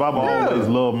yourself. I've always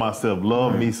loved myself.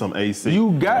 Love me some AC.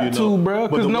 You got to, bro,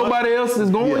 because nobody else is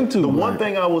going to. The one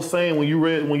thing I was saying when you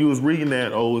was reading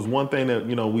that, is one thing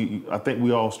that I think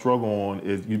we all struggle on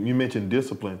is you mentioned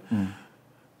discipline.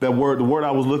 That word, the word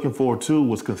I was looking for too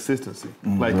was consistency.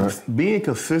 Being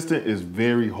consistent is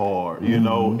very hard, you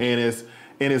know, and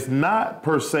it's not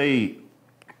per se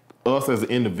us as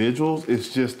individuals.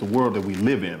 It's just the world that we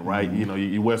live in, right? You know,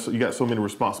 you got so many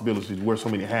responsibilities, you wear so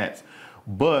many hats.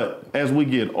 But as we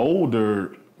get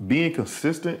older, being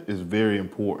consistent is very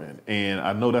important, and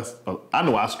I know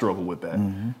I struggle with that.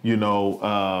 You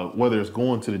know, whether it's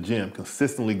going to the gym,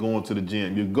 consistently going to the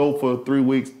gym. You go for 3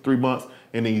 weeks, 3 months,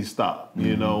 and then you stop.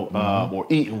 You know, or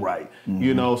eating right.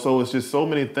 You know, so it's just so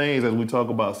many things as we talk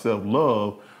about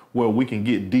self-love where we can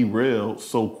get derailed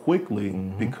so quickly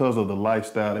because of the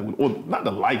lifestyle or not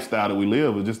the lifestyle that we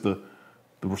live, but just the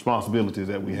responsibilities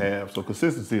that we have. So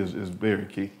consistency is very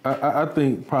key. I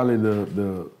think probably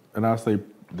and I'll say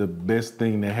the best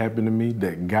thing that happened to me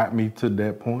that got me to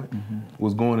that point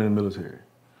was going in the military.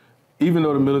 Even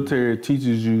though the military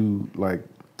teaches you like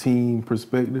team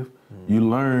perspective, you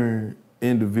learn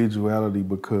individuality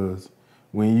because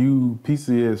when you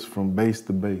PCS from base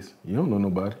to base, you don't know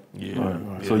nobody.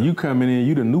 Right. So you coming in,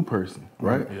 you the new person,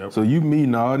 right? So you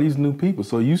meeting all these new people.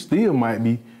 So you still might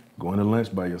be going to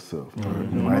lunch by yourself. You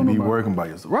might be working by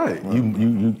yourself. Right.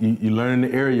 You learn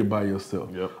the area by yourself.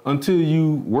 Until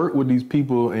you work with these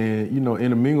people and,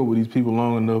 intermingle with these people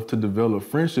long enough to develop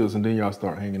friendships, and then y'all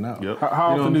start hanging out.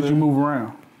 How often did you move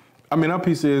around? I mean, I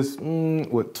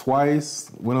PCS,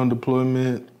 twice, went on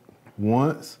deployment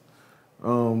once.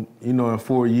 In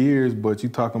 4 years, but you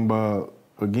talking about,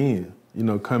 again,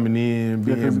 coming in,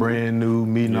 being brand new,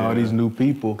 meeting all these new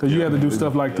people. Because you had to do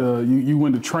stuff like you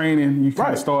went to training, you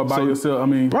kind of started by yourself,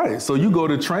 Right, so you go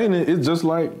to training, it's just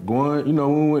like going,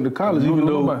 when we went to college, even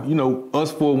though,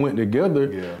 us four went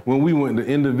together, when we went to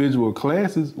individual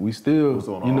classes, we still,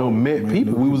 met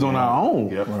people. We was on our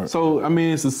own. So,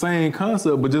 it's the same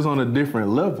concept, but just on a different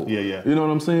level. You know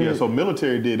what I'm saying? Yeah, so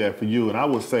military did that for you, and I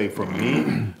would say for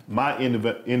me, my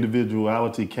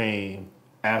individuality came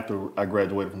after I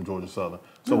graduated from Georgia Southern.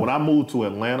 So when I moved to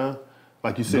Atlanta,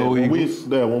 like you said,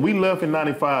 when we left in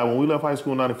 95, when we left high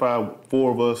school in 95,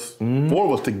 four of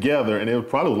us together, and it was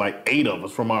probably like 8 of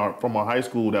us from our high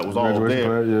school that was all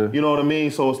there. You know what I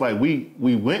mean? So it's like we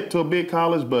went to a big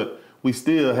college, but we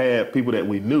still had people that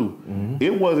we knew.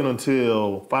 It wasn't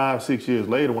until 5-6 years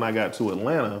later when I got to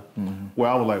Atlanta where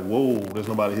I was like, whoa, there's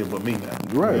nobody here but me now.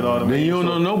 Right. You know what I mean? Then you don't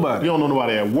know nobody. You don't know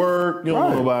nobody at work. You don't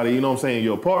know nobody, you know what I'm saying,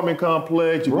 your apartment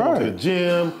complex. You go to the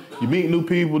gym. You meet new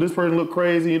people. This person look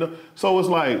crazy, So it's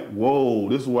like, whoa,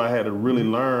 this is where I had to really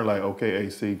learn, like, okay,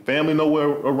 AC, family nowhere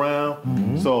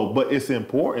around. So, but it's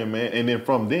important, man. And then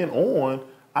from then on,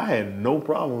 I had no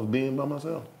problems being by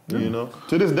myself.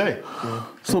 To this day.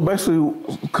 So basically,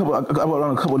 a couple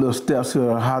of little steps here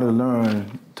on how to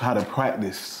learn how to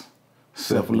practice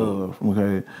self-love.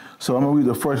 Okay, so I'm gonna read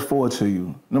the first 4 to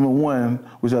you. Number 1,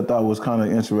 which I thought was kind of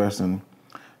interesting,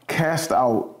 cast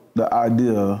out the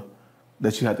idea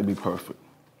that you have to be perfect.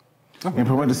 In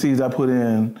parentheses, I put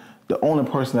in the only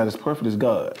person that is perfect is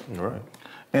God. Right.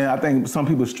 And I think some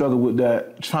people struggle with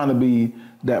that, trying to be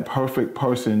that perfect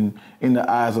person in the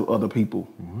eyes of other people.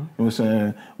 You know what I'm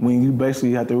saying? When you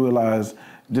basically have to realize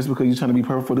just because you're trying to be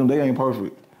perfect for them, they ain't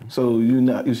perfect. So you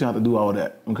shouldn't have to do all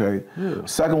that, okay?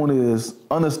 Second one is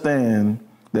understand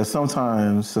that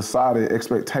sometimes society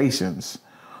expectations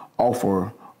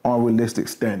offer unrealistic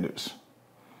standards.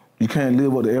 You can't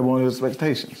live up to everyone's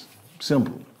expectations.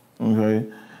 Simple, okay?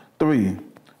 3,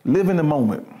 live in the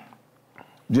moment.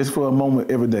 Just for a moment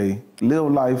every day.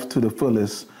 Live life to the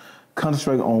fullest.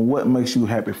 Concentrate on what makes you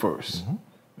happy first,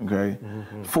 okay?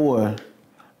 4,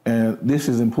 and this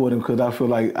is important because I feel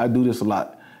like I do this a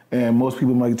lot, and most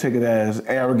people might take it as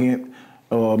arrogant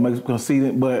or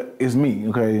conceited, but it's me,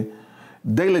 okay?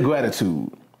 Daily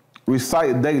gratitude.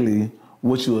 Recite daily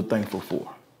what you are thankful for.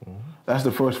 That's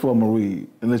the first 4 I'm gonna read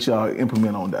and let y'all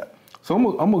implement on that. So I'm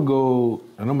gonna go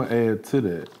and I'm gonna add to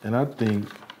that. And I think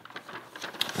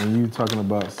when you're talking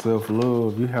about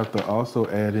self-love, you have to also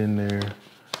add in there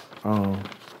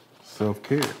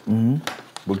self-care.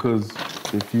 Because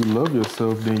if you love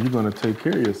yourself, then you're gonna take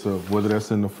care of yourself, whether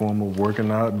that's in the form of working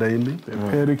out daily,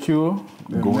 Pedicure,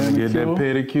 going to get that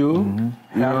pedicure,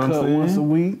 you know what I'm haircut saying? once a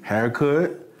week.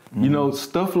 Haircut. You know,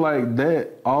 stuff like that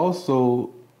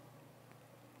also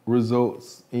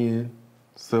results in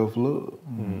self-love.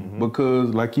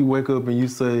 Because like you wake up and you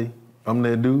say, I'm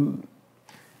that dude.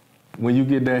 When you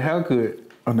get that haircut,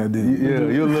 On that dude.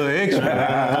 you're a little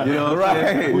extra. You know what I'm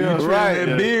saying? When you trim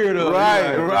that beard up.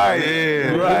 Right.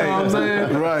 You know what I'm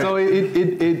saying? Right. So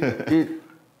it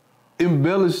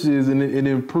embellishes and it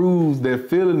improves that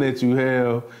feeling that you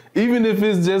have, even if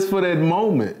it's just for that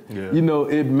moment. Yeah. You know,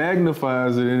 it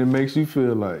magnifies it and it makes you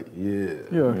feel like, Yeah.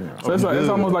 So it's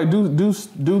almost like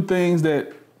do things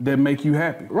that make you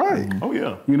happy. right. Oh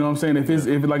yeah. You know what I'm saying?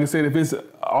 If like I said, if it's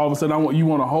all of a sudden you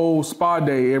want a whole spa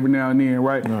day every now and then,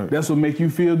 right? That's what make you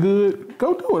feel good.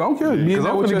 Go do it. I don't care. Because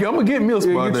I'm gonna get me a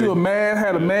spa Get day. you a mask,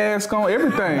 had a mask on,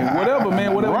 everything, whatever,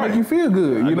 man, whatever make you feel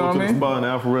good. You know what I I go to the mean? spa in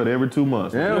Alpharetta every 2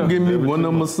 months. Yeah, I'm getting me one of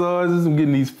them massages. I'm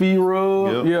getting these feet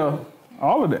rubbed. Yep. Yeah,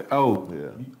 all of that. Oh, Yeah.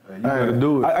 you gotta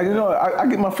do it. I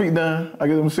get my feet done. I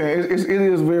get what I'm saying. It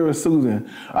is very soothing.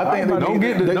 I think Don't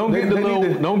get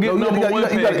number one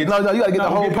package. No, you gotta get the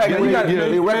whole package. You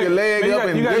gotta wrap your leg up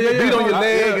and beat on your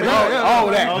leg and all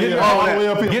that. Oh, Get yeah. all All the way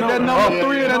that. up here. Get that number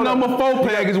 3 and that number 4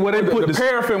 package where they put The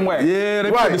paraffin wax. yeah,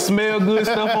 they put the smell good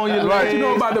stuff on your legs. You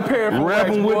know about the paraffin Wrap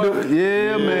wax, them boy. with the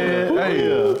man. Hey,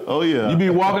 Yeah. Oh yeah. you be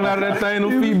walking out of that thing,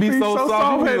 them feet be so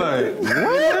soft. You be like,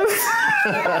 what?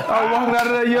 I was walking out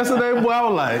of there yesterday, boy. I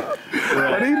was like,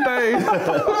 These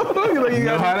things. you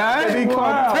know how that be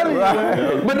quiet. I'm telling you,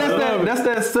 man. But that's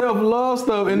that self-love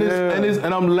stuff, and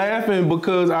and I'm laughing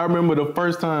because I remember the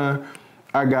first time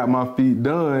I got my feet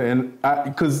done, and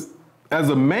because as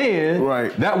a man,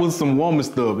 that was some woman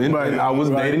stuff. And I was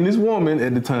dating this woman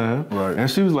at the time,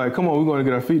 and she was like, "Come on, we're going to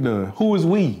get our feet done." Who is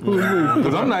we?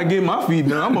 Because I'm not getting my feet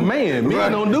done. I'm a man.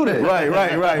 Men don't do that.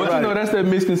 But you know, that's that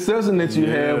misconception that you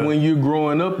have when you're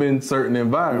growing up in certain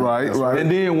environments. And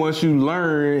then once you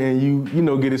learn and you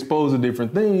know get exposed to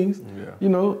different things, you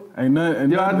know, Ain't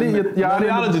nothing. your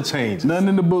ideology changes. Nothing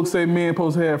in the book say men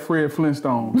supposed to have Fred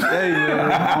Flintstone. Hey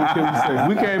man,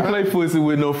 we can't play footsie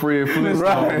with no Fred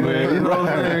Flintstone, man. You know what I'm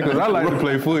saying? Because I like to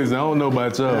play footsie. I don't know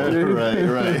about y'all.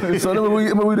 Right. So let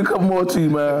me read a couple more to you,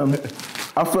 man.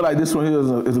 I feel like this one here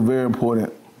is a very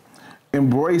important.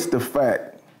 Embrace the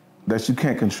fact that you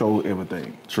can't control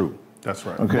everything. True. That's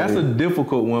right. Okay. That's a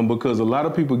difficult one because a lot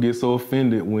of people get so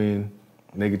offended when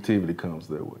negativity comes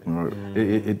their way.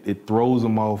 It throws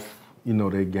them off, you know,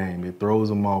 their game. It throws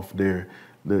them off the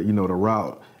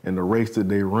route and the race that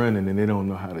they're running, and they don't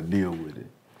know how to deal with it.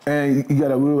 And you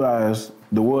gotta realize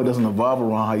the world doesn't evolve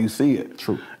around how you see it.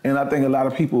 True. And I think a lot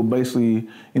of people basically,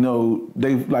 you know,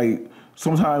 they like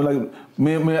sometimes like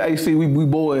me and AC, we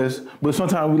boys, but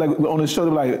sometimes we on the show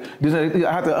like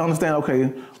I have to understand.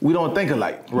 Okay, we don't think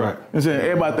alike. Right. You know what I'm saying?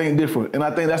 Everybody think different, and I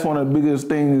think that's one of the biggest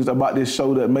things about this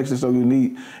show that makes it so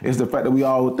unique is the fact that we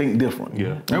all think different.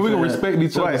 Yeah. And we can respect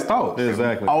each other's thoughts.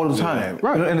 Exactly. All the time.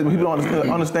 Right. And people don't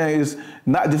understand it's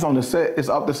not just on the set, it's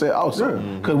off the set also.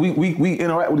 Because we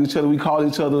interact with each other, we call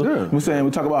each other, you know what I'm saying,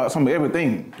 we talk about some of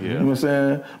everything. You know what I'm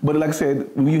saying? But like I said,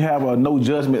 when you have a no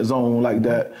judgment zone like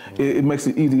that, it makes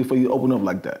it easier for you to open up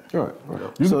like that. Right.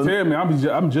 You can tell me,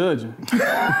 I'm judging. You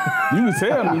can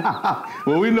tell me.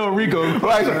 Well, we know Rico.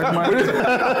 Right. I'm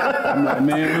like,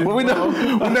 man, Well, we know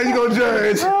you're gonna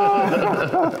judge.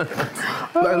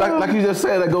 like you just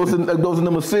said, that goes to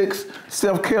number 6,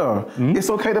 self-care. It's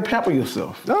okay to pamper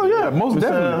yourself. Oh yeah, most You know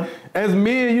what I'm definitely. As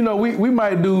men, you know, we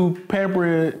might do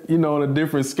pampering, you know, on a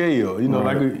different scale. You know,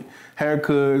 like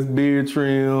haircuts, beard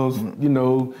trims, you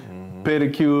know,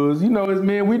 pedicures. You know, as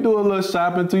men, we do a little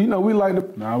shopping too. You know, we like to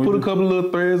put a couple of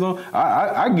little threads on.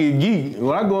 I get geek.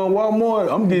 When I go in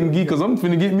Walmart, I'm getting geek because I'm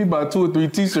finna get me about 2 or 3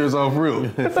 t-shirts off real.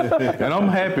 And I'm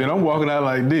happy and I'm walking out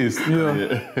like this. You know?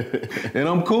 And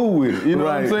I'm cool with it. You know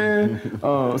what I'm saying?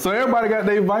 So everybody got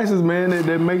their vices, man,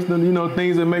 that makes them, you know,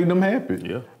 things that make them happy.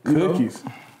 Yeah. cookies.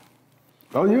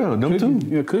 Oh yeah, them too.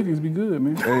 Yeah, cookies be good,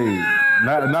 man. Hey,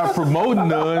 not promoting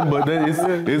none, but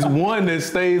it's one that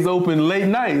stays open late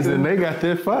nights, and they got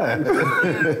that fire.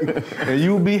 And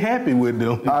you'll be happy with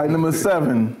them. All right, number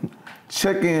 7,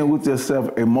 check in with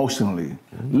yourself emotionally.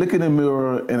 Look in the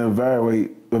mirror and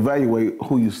evaluate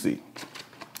who you see.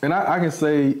 And I can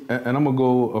say, and I'm gonna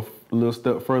go a little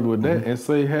step further with that, and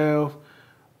say have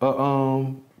a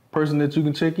person that you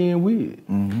can check in with.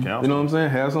 You know what I'm saying?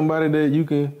 Have somebody that you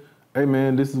can hey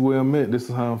man, this is where I'm at. This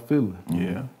is how I'm feeling.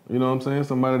 Yeah. You know what I'm saying?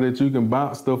 Somebody that you can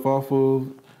bounce stuff off of,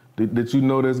 that you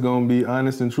know that's gonna be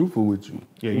honest and truthful with you.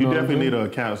 Yeah, you definitely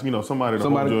need somebody to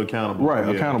hold you accountable.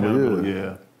 Right, accountable.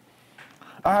 Yeah.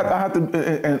 I have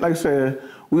to, and like I said,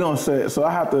 we on set, so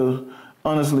I have to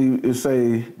honestly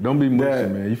say, Don't be mushy,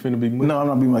 that, man. You finna be mushy. No, I'm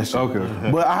not being mushy.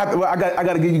 Okay. But I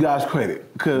got to give you guys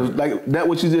credit, because like that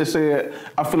what you just said,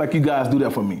 I feel like you guys do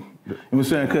that for me. You know what I'm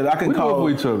saying? Because I can call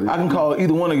each other. I can call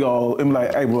either one of y'all and be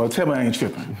like, hey bro, tell me I ain't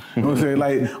tripping. You know what I'm saying?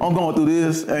 Like, I'm going through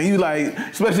this, and you like,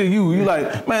 especially you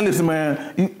like, man, listen,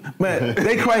 man, man,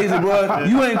 they crazy, bro.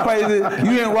 You ain't crazy.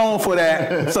 You ain't wrong for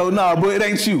that. So nah, bro, it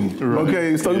ain't you. Right.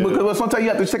 Okay? So because sometimes you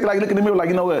have to check it, like look in the mirror, like,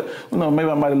 you know what? Maybe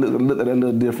I might have looked at that a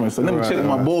little different. So let me check with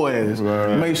my boys,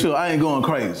 make sure I ain't going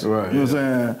crazy. Right. You know what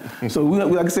I'm saying? So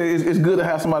like I said, it's good to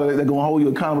have somebody that gonna hold you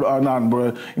accountable or not,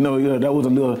 bro. You know, that was a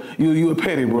little, you were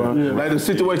petty, bro. Yeah. Like the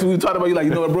situation we talked about, you like,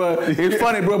 you know what, bro? It's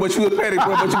funny, bro, but you was petty,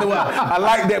 bro. But you know what? I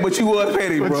like that, but you was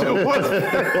petty, bro. It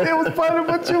was funny,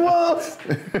 but you was.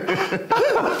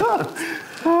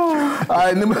 All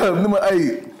right, number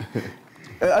 8.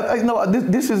 I know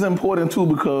this is important too,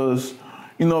 because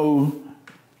you know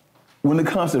when it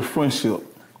comes to friendship,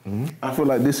 I feel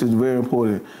like this is very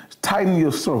important. Tighten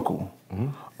your circle.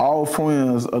 All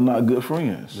friends are not good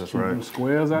friends. That's right.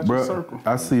 Squares out your circle.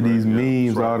 I see these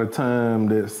memes all the time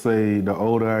that say the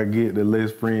older I get, the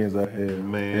less friends I have.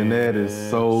 Man, and that is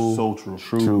so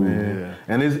true, man. Yeah.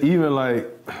 And it's even like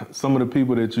some of the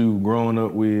people that you've grown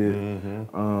up with,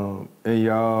 and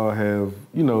y'all have,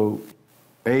 you know,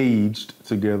 aged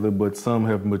together, but some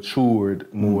have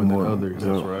matured more than others.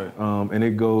 That's right. And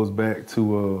it goes back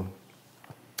to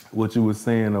what you were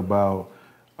saying about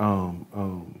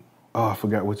I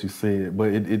forgot what you said,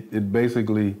 but it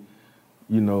basically,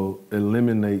 you know,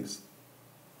 eliminates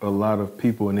a lot of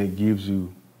people, and it gives you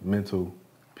mental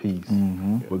peace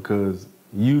because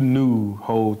you knew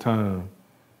whole time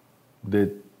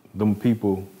that them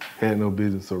people had no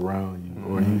business around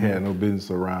you, or you had no business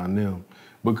around them,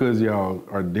 because y'all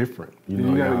are different. You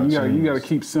know, you gotta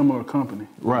keep similar company.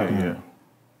 Right. Yeah.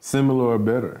 Similar or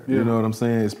better. You know what I'm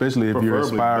saying? Especially if you're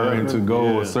aspiring to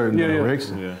go a certain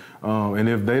direction. Yeah. And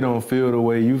if they don't feel the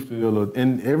way you feel,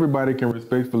 and everybody can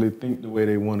respectfully think the way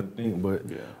they want to think, but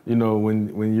you know,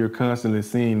 when you're constantly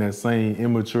seeing that same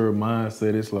immature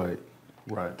mindset, it's like,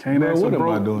 Can't ask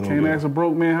a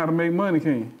broke man how to make money,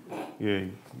 can you? Yeah,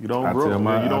 you don't grow.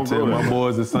 I tell my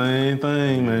boys the same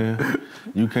thing, man.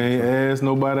 You can't ask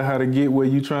nobody how to get where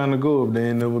you trying to go if they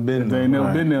ain't never been there. They ain't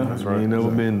never been there. That's right. They ain't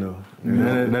never been there.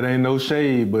 That ain't no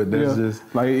shade, but that's just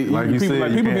like you said.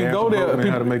 Like people can go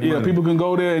there. People can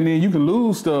go there, and then you can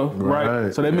lose stuff,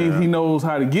 right? So that means he knows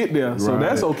how to get there. So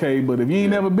that's okay. But if you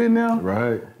ain't never been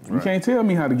there, you can't tell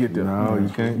me how to get there. No, you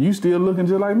can't. You still looking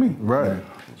just like me, right?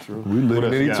 True. We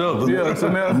looking at each other. Yeah. So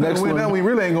now we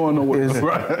really ain't going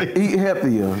nowhere. Eat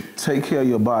healthier. Take care of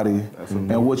your body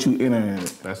and what you enter in.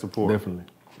 That's important. Definitely.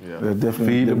 Yeah, definitely.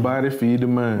 Feed the body, feed the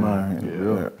mind.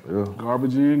 Yeah.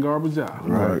 Garbage in, garbage out.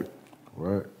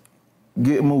 Right.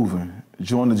 Get moving.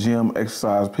 Join the gym,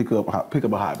 exercise, pick up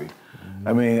a hobby.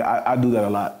 I mean, I do that a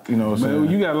lot. You know what I'm saying?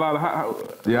 You got a lot of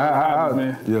hobbies,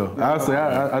 man. Yeah, I'll say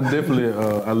I definitely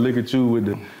I look at you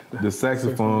with the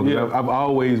saxophone. Yeah. I've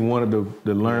always wanted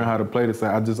to learn how to play the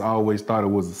sax. I just always thought it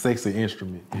was a sexy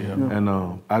instrument. Yeah. And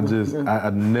I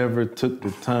never took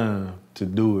the time to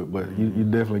do it, but you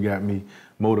definitely got me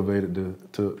motivated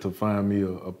to find me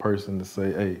a person to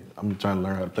say, hey, I'm trying to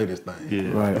learn how to play this thing.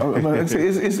 Yeah. Right. And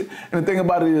the thing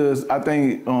about it is, I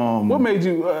think what made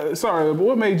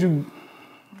you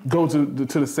go to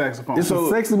the saxophone? It's a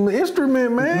sexy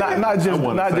instrument, man. Not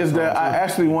just that. I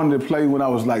actually wanted to play when I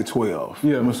was like 12.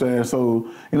 You know what I'm saying? So,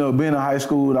 you know, being in high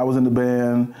school, I was in the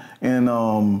band,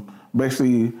 and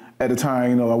basically at the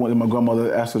time, you know, I went to my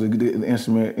grandmother, asked her to get the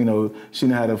instrument. You know, she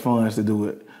didn't have the funds to do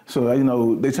it. So, you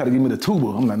know, they tried to give me the tuba.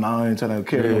 I'm like, nah, I ain't trying to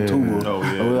carry no tuba or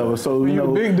whatever. So, you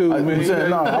know, a big dude, man.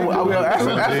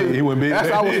 He went big.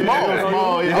 I was small.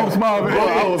 I was small.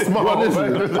 I was small.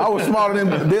 Listen, I was smaller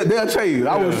than they'll tell you.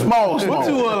 I was small. What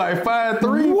you were, like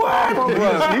 5'3"?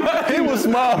 What? He was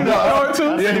small.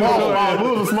 Yeah, he was small. He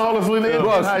was the smallest in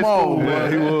high school.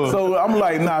 Yeah, he was. So I'm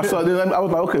like, nah. So then I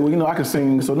was like, okay, well, you know, I can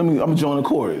sing. So I'm joining the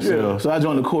chorus. Yeah. So I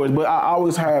joined the chorus. But I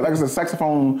always had, like I said,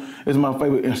 saxophone is my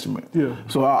favorite instrument. Yeah.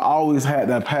 So I always had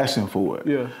that passion for it.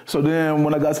 Yeah. So then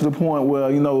when I got to the point where,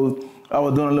 you know, I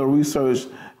was doing a little research,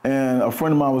 and a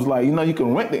friend of mine was like, you know, you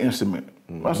can rent the instrument.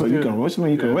 I said, you can rent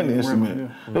the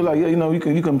instrument. They was like, yeah, you know, you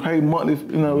can pay monthly,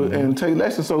 you know, and take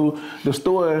lessons. So the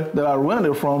store that I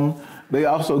rented from, they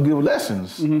also give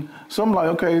lessons. So I'm like,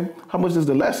 okay, how much is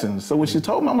the lessons? So when she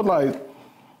told me, I was like,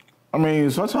 I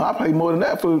mean, sometimes I pay more than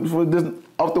that for this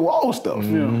off the wall stuff.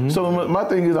 So my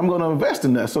thing is, I'm going to invest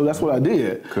in that. So that's what I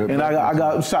did. And I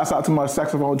got shouts out to my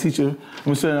saxophone teacher.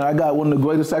 I'm saying I got one of the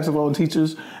greatest saxophone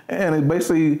teachers, and it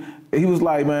basically he was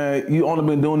like, man, you only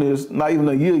been doing this not even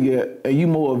a year yet, and you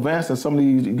more advanced than some of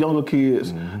these younger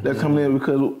kids that come in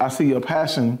because I see your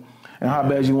passion and how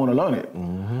bad you want to learn it.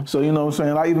 So, you know what I'm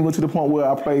saying? I even went to the point where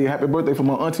I played Happy Birthday for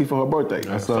my auntie for her birthday.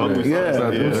 I saw that. Yeah,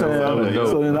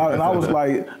 So and I was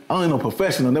like, I ain't no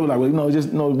professional. They were like, well, you know,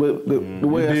 just know the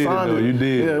way I sounded. You did. Yeah,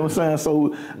 you know what I'm saying?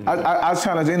 So I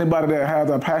challenge anybody that has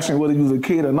a passion, whether you was a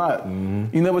kid or not,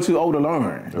 you're never too old to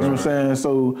learn. You know what I'm saying?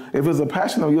 So if it's a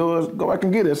passion of yours, go back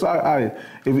and get it. So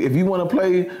if you want to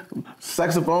play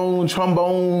saxophone,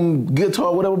 trombone,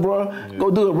 guitar, whatever, bro, go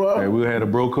do it, bro. Hey, we had a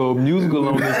Bro Code musical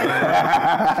on this thing.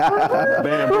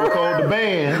 Band Bro Code the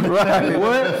band. Right.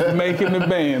 What? Making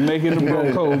the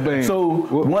Bro Code band. So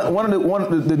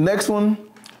the next one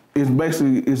is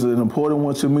basically is an important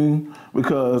one to me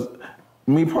because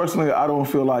me personally, I don't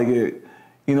feel like it.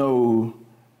 You know,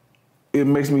 it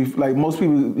makes me like most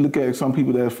people look at some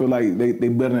people that feel like they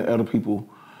better than other people,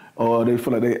 or they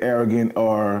feel like they arrogant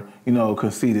or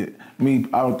conceited. Me,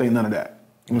 I don't think none of that.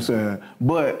 You know what I'm saying?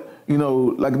 But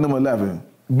like number 11,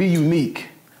 be unique.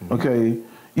 Okay,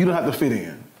 you don't have to fit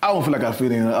in. I don't feel like I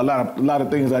fit in. A lot of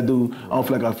things I do, I don't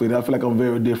feel like I fit in. I feel like I'm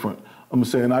very different. I'm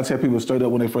saying, I tell people straight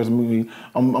up when they first meet me,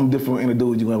 I'm different in the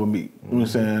dude you're gonna ever meet. You know what I'm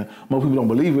saying? Most people don't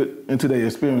believe it until they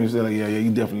experience it. They're like, yeah, you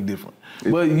definitely different.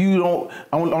 But you don't,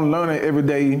 I'm learning every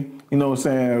day, you know what I'm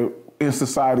saying, in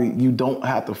society, you don't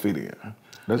have to fit in.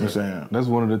 That's what I'm saying. That's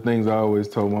one of the things I always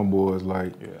told my boys,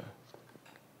 like,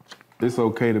 it's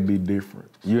okay to be different.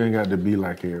 You ain't got to be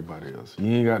like everybody else.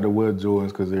 You ain't got to wear Jordans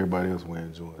because everybody else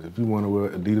wearing Jordans. If you want to wear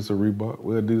Adidas or Reebok,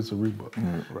 wear Adidas or Reebok.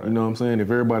 Right. You know what I'm saying? If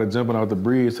everybody jumping out the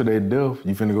bridge to their death,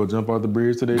 you finna go jump out the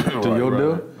bridge to your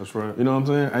death. That's right. You know what I'm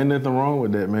saying? Ain't nothing wrong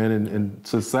with that, man. And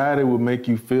society will make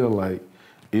you feel like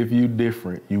if you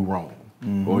different, you wrong.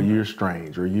 Or you're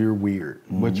strange, or you're weird.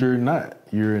 But you're not.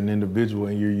 You're an individual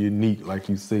and you're unique, like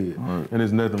you said. And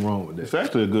there's nothing wrong with that. It's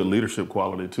actually a good leadership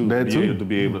quality, too. To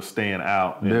be able to stand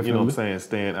out. And, you know what I'm saying?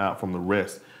 Stand out from the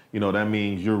rest. That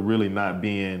means you're really not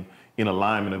being in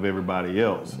alignment of everybody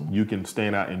else. You can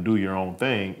stand out and do your own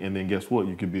thing, and then guess what?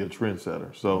 You can be a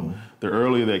trendsetter. So the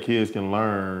earlier that kids can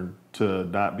learn to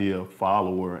not be a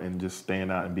follower and just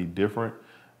stand out and be different,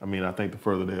 I mean, I think the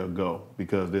further they'll go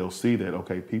because they'll see that,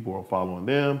 okay, people are following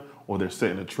them or they're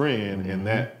setting a trend and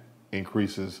that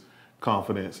increases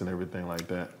confidence and everything like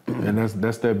that. And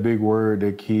that's that big word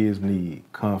that kids need,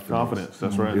 confidence. Confidence,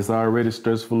 that's right. It's already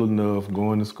stressful enough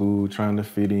going to school, trying to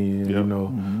fit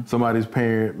in, Somebody's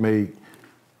parent make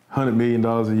 $100 million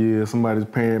a year, somebody's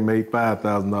parent make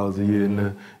 $5,000 a year,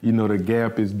 and the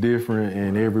gap is different,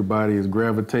 and everybody is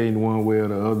gravitating one way or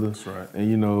the other. That's right.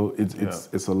 And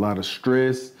it's a lot of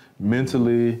stress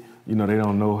mentally. They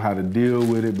don't know how to deal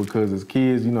with it because as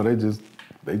kids,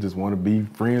 they just want to be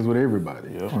friends with everybody.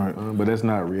 But that's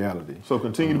not reality. So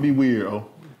continue to be weird,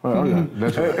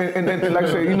 That's right. And like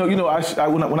I said,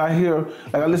 when I hear,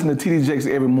 like I listen to TD Jakes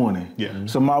every morning. Yeah.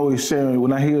 So I'm always sharing,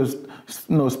 when I hear,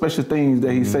 special things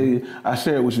that he say, I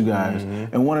share it with you guys.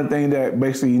 And one of the things that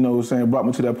basically, brought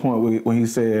me to that point when he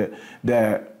said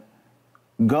that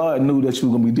God knew that you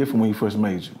were gonna be different when he first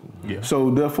made you. Yeah.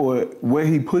 So therefore, where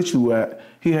he put you at,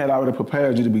 he had already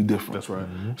prepared you to be different. That's right.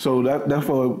 So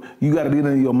therefore, you gotta get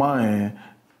in your mind,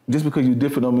 just because you're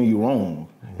different don't mean you're wrong.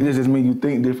 It just means you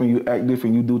think different, you act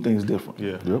different, you do things different.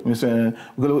 Yeah. You know what I'm saying?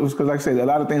 Because like I said, a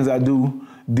lot of things I do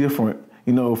different,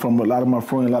 from a lot of my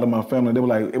friends, a lot of my family, they were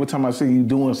like, every time I see you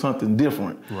doing something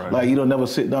different, like you don't never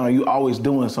sit down, you always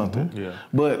doing something. Yeah.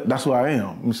 But that's who I am. You know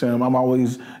what I'm saying? I'm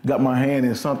always got my hand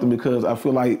in something because I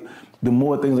feel like the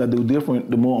more things I do different,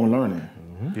 the more I'm learning.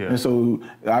 Yeah. And so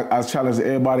I challenge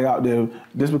everybody out there,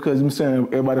 just because I'm saying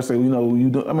everybody say, if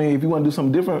you want to do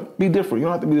something different, be different. You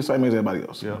don't have to be the same as everybody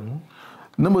else. Yeah.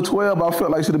 Number 12, I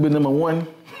felt like should have been number 1.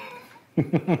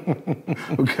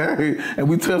 Okay, and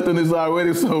we touched on this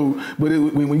already. So, but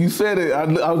when you said it,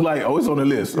 I was like, oh, it's on the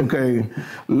list. Okay,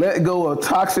 let go of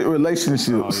toxic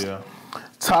relationships. Oh, yeah.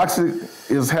 Toxic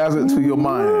is hazard to your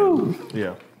mind.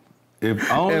 Yeah. If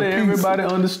only everybody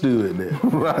understood that.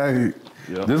 Right.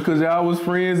 Yep. Just because y'all was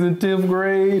friends in 10th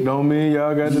grade don't mean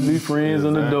y'all got to be friends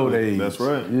in the adult age. That's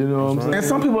right. You know what I'm saying? And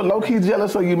some people are low-key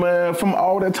jealous of you, man, from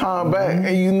all that time back,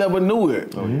 and you never knew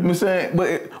it. You know what I'm saying?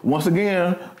 But once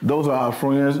again, those are our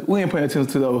friends. We ain't paying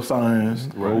attention to those signs.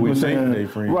 Right. We think they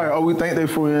friends. Right, or we think they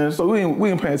friends. So we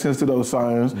ain't paying attention to those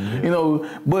signs.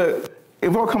 But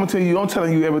if I'm coming to you, I'm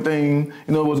telling you everything,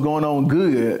 what's going on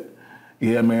good.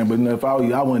 Yeah, man, but if I were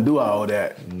you, I wouldn't do all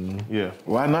that. Yeah.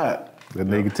 Why not? The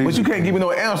negativity. But you can't give me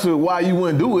no answer why you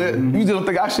wouldn't do it. You just don't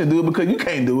think I should do it because you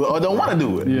can't do it or don't want to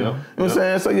do it. Yeah. You know what I'm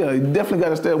saying? So yeah, you definitely got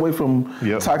to stay away from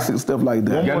toxic stuff like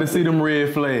that. Got to see them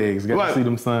red flags. Got to see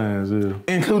them signs. Yeah.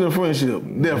 Including friendship,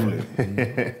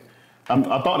 definitely.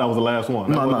 I thought that was the last one.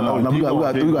 No. We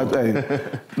got hey.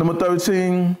 Number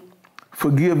 13,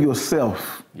 forgive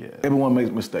yourself. Yeah. Everyone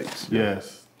makes mistakes.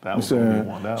 Yes. That was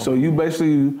one. So you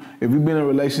basically, if you've been in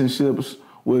relationships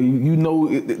where you know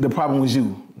the problem was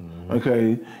you,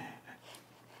 okay,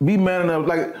 be man enough.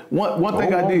 Like one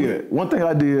thing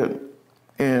I did,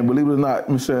 and believe it or not,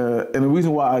 Michelle, and the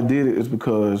reason why I did it is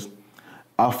because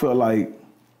I felt like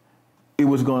it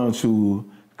was going to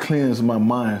cleanse my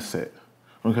mindset,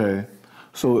 okay?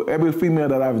 So every female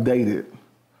that I've dated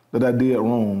that I did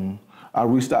wrong, I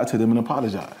reached out to them and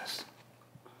apologized.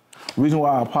 The reason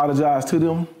why I apologized to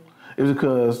them is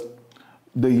because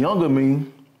the younger me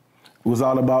was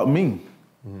all about me.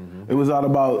 It was all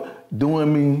about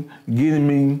doing me, getting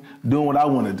me, doing what I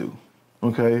want to do,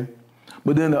 okay?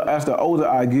 But then as the older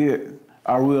I get,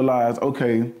 I realized,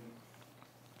 okay,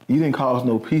 you didn't cause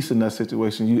no peace in that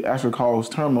situation. You actually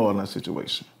caused turmoil in that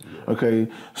situation, okay?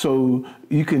 So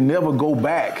you can never go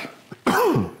back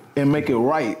and make it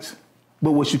right.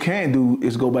 But what you can do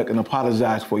is go back and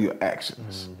apologize for your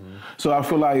actions. So I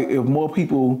feel like if more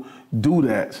people do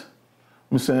that,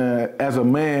 I'm saying, as a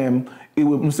man, it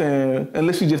would, I'm saying,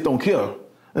 unless you just don't care,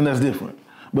 then that's different.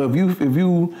 But if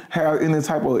you have any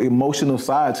type of emotional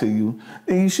side to you,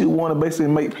 then you should want to basically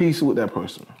make peace with that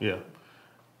person. Yeah.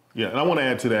 Yeah, and I want to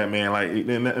add to that, man, like,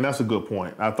 and that's a good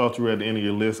point. I thought you were at the end of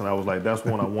your list, and I was like, that's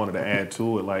one I wanted to add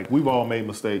to it. Like, we've all made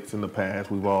mistakes in the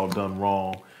past. We've all done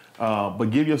wrong. But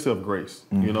give yourself grace.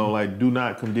 You know, like, do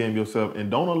not condemn yourself, and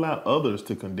don't allow others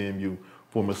to condemn you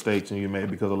for mistakes that you made,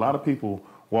 because a lot of people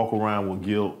walk around with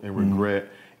guilt and regret,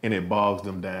 and it bogs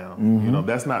them down. You know,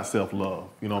 that's not self-love.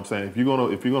 You know what I'm saying? If you're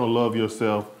gonna love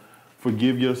yourself,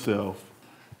 forgive yourself,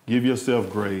 give yourself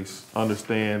grace,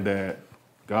 understand that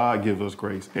God gives us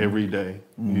grace every day.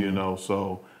 You know,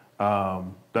 so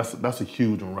that's a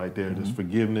huge one right there. Just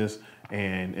forgiveness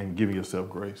and giving yourself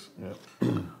grace.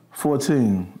 Yeah.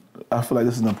 14, I feel like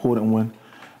this is an important one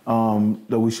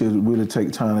that we should really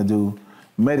take time to do.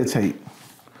 Meditate.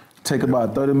 Take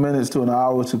about 30 minutes to an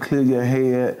hour to clear your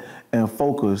head and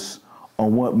focus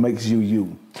on what makes you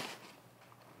you.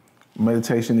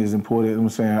 Meditation is important. I'm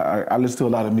saying I listen to a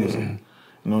lot of music.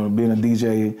 You know, being a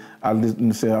DJ, I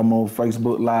listen to I'm on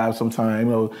Facebook Live sometimes.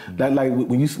 You know, that like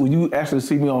when you actually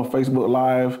see me on Facebook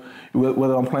Live,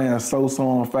 whether I'm playing a slow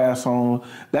song, fast song,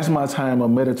 that's my time of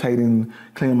meditating,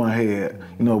 clearing my head.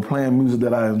 You know, playing music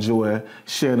that I enjoy,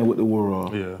 sharing it with the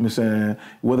world. Yeah. I'm saying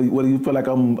whether you feel like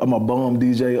I'm a bum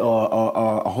DJ or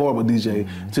a horrible DJ,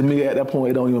 to me at that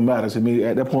point it don't even matter. To me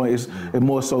at that point it's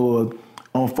more so.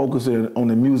 I'm focusing on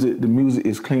the music. The music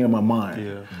is clearing my mind.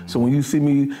 Yeah. So when you see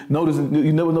me,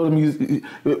 you never notice me.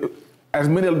 As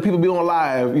many people be on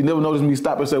live, you never notice me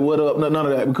stop and say, what up? None of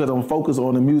that, because I'm focused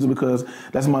on the music, because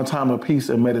that's my time of peace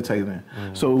and meditating.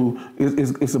 So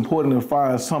it's important to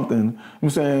find something. I'm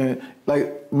saying,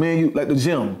 like, man, you like the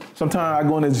gym. Sometimes I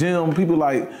go in the gym, people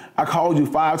like, I called you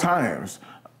 5 times.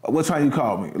 What time you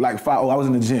call me? Like 5, I was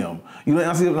in the gym. You don't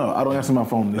answer? No, I don't answer my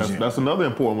phone in the gym. That's another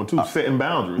important one too, setting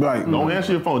boundaries. Right. Don't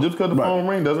answer your phone. Just because the phone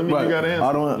rings doesn't mean you got to answer.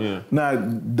 I don't. Now,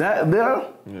 that there,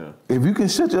 if you can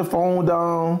shut your phone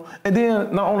down, and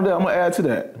then not only that, I'm going to add to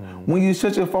that. When you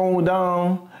shut your phone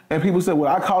down, and people say,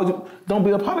 well, I called you, don't be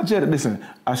apologetic. Listen,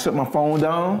 I shut my phone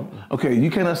down. Okay, you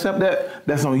can't accept that,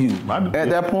 that's on you. At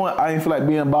that point, I ain't feel like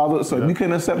being bothered, so if you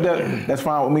can't accept that, that's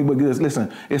fine with me, but just listen,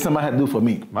 it's something I had to do for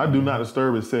me. My do not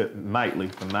disturb is set nightly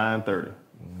for 9:30.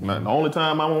 The only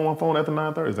time I'm on my phone after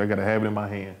 9:30 is I got to have it in my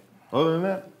hand. Other than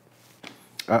that,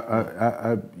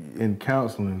 I in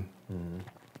counseling,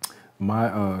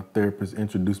 my therapist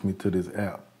introduced me to this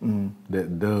app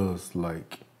that does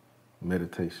like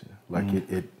meditation. Like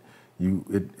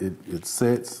it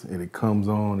sets and it comes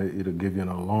on. It'll give you an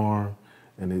alarm,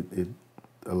 and it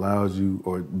allows you,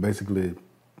 or basically,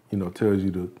 tells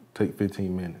you to take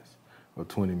 15 minutes or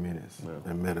 20 minutes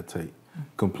and meditate.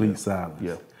 Complete silence.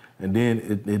 Yeah. And then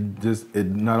it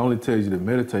not only tells you to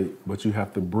meditate, but you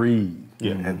have to breathe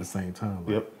at the same time.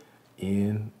 Like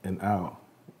in and out,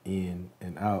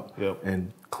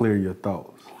 and clear your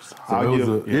thoughts. So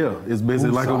it's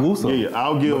basically like a woosah.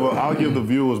 I'll give the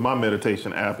viewers my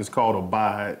meditation app. It's called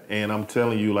Abide, and I'm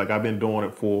telling you, like, I've been doing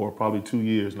it for probably 2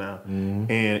 years now, and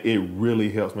it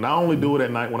really helps me. And I only do it at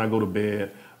night when I go to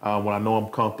bed. When I know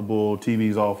I'm comfortable,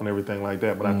 TV's off and everything like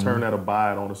that, but I turn that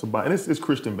Abide on. It's Abide, and it's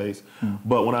Christian based.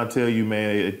 But when I tell you,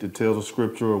 man, it tells a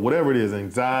scripture or whatever it is,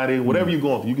 anxiety, whatever you're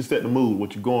going through, you can set the mood,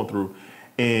 what you're going through,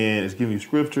 and it's giving you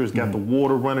scripture. It's got the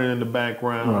water running in the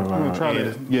background. Try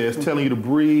And that. it's telling you to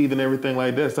breathe and everything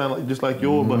like that. Sound like just like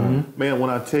yours, but man, when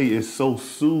I tell you, it's so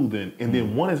soothing. And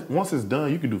then once it's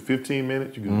done, you can do 15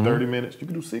 minutes, you can do 30 minutes, you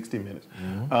can do 60 minutes.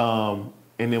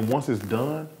 And then once it's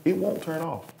done, it won't turn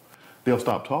off. They'll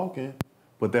stop talking,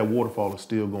 but that waterfall is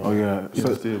still going. Oh, yeah.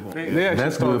 It's still going.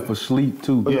 That's good for sleep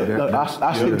too.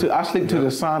 I sleep to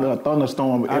the sound of a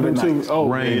thunderstorm every night. Oh,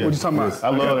 Rain. what you talking about? I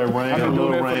love that rain. I've been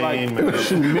doing that for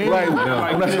rain,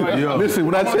 like, Listen,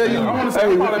 when I tell you, I want to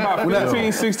say probably about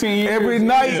 15, 16 years. every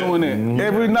night, doing that.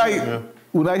 every night,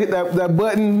 when I hit that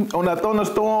button on that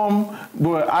thunderstorm,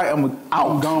 boy, I am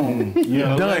out. Gone.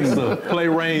 Yeah, Alexa, play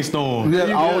Rainstorm.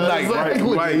 Yeah, all night,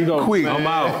 exactly. right? You go quick. I'm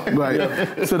out.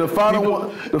 Right. So the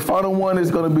final one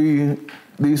is going to be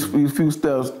these few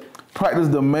steps. Practice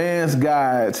the man's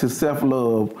guide to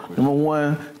self-love. Number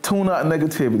 1, tune out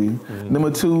negativity.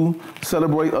 Number 2,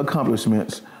 celebrate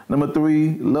accomplishments. Number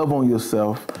 3, love on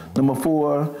yourself. Number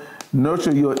 4,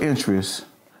 nurture your interests.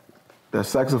 That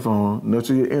saxophone,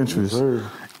 nurture your interests.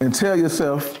 And tell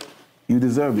yourself you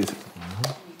deserve it.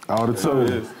 All the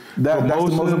time. That's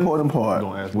the most important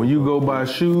part. When you go buy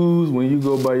shoes, when you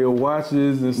go buy your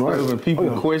watches and stuff, and people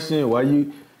question why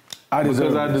you,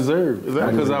 because I deserve it,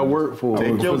 because I work for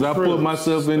it, because I put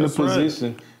myself in the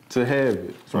position to have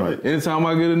it. That's right. Anytime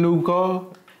I get a new car,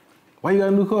 why you got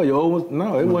a new car? Your old one?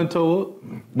 No, it wasn't towed up.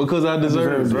 Because I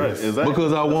deserve it. Right. Exactly.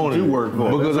 Because I wanted it. You work for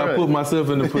it. Because That's I right. put myself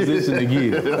in the position to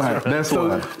get it. That's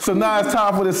why. So now it's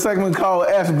time for this segment called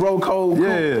Ask Bro Code.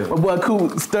 Yeah. My boy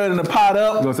Cool stirring the pot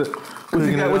up. Gonna say-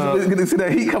 See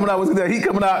that heat coming out? See that heat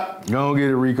coming out? Go on, get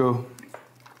it, Rico.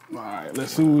 All right,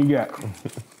 let's see what we got.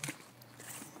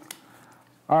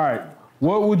 All right,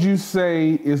 what would you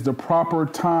say is the proper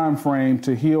time frame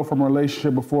to heal from a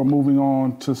relationship before moving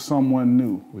on to someone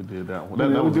new? We did that one.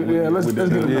 Let's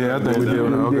get it. Yeah, I think we did it.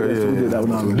 Okay, We did that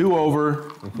one already. Do over.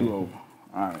 All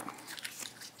right.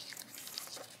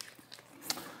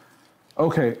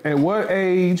 Okay, at what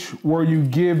age were you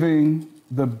giving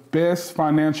the best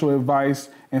financial advice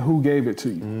and who gave it to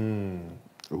you?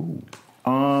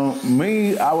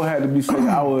 Me, I would have to be saying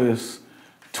I was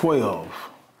 12.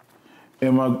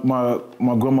 And my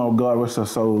grandma, God rest her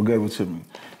soul, gave it to me.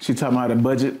 She taught me how to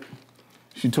budget.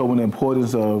 She told me the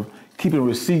importance of keeping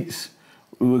receipts,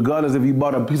 regardless if you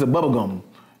bought a piece of bubble gum.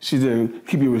 She said,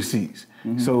 keep your receipts.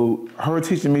 So her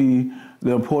teaching me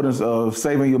the importance of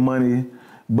saving your money,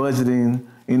 budgeting,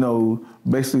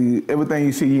 basically everything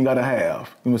you see you gotta have.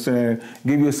 You know what I'm saying?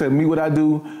 Give yourself, me what I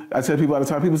do, I tell people all the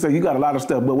time, people say you got a lot of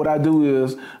stuff, but what I do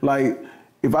is, like,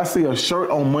 if I see a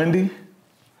shirt on Monday,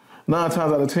 9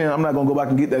 times out of 10, I'm not gonna go back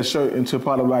and get that shirt until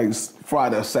probably like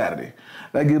Friday or Saturday.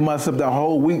 I give myself that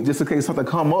whole week just in case something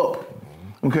come up,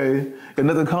 okay? If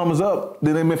nothing comes up,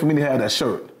 then it meant for me to have that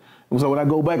shirt. So when I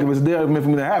go back, if it's there, it's meant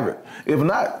for me to have it. If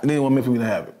not, then it wasn't meant for me to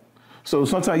have it. So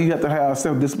sometimes you have to have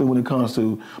self-discipline when it comes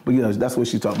to, but yeah, that's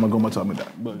what my grandma taught me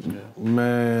that. But, yeah.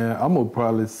 Man, I'm gonna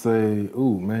probably say,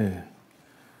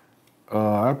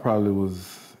 I probably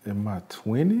was in my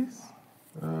 20s,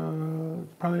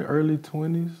 probably early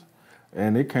 20s.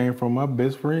 And it came from my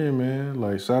best friend, man.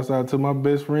 Like, shouts out to my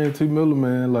best friend, T. Miller,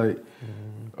 man. Like,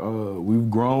 we've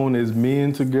grown as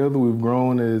men together. We've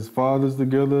grown as fathers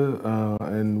together.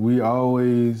 And we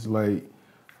always,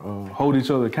 hold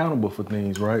each other accountable for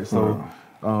things, right? So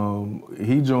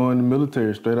he joined the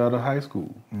military straight out of high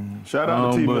school. Shout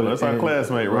out to T. Miller. That's our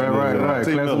classmate, right? Right.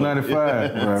 T. Class of Miller.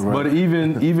 95. But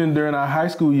even during our high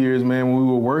school years, man, when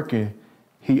we were working,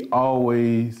 he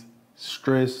always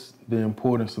stressed the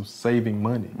importance of saving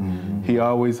money. He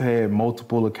always had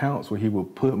multiple accounts where he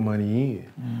would put money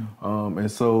in.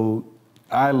 And so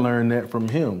I learned that from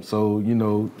him. So,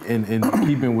 in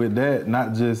keeping with that,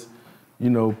 not just,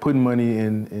 putting money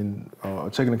in a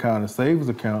checking account and a savings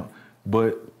account,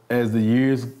 but as the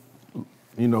years,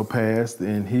 passed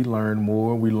and he learned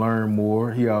more, we learned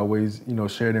more, he always,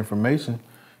 shared information,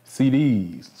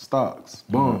 CDs, stocks,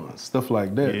 bonds, stuff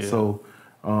like that. Yeah. So,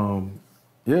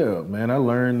 yeah, man, I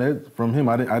learned that from him.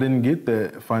 I didn't get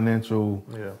that financial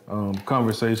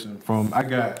conversation from,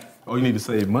 you need to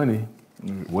save money.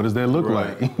 What does that look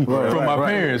like? From my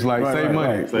parents, save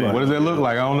money. What does that look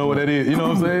like? I don't know what that is. You know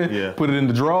what I'm saying? Yeah. Put it in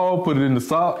the drawer, put it in the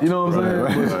sock. You know what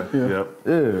I'm saying? Yep.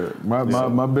 Yeah,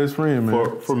 my best friend,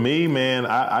 man. For me, man,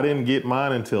 I didn't get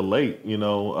mine until late,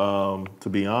 to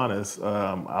be honest.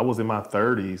 I was in my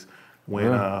 30s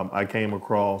when I came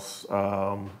across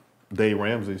Dave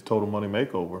Ramsey's Total Money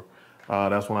Makeover.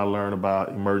 That's when I learned about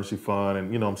emergency fund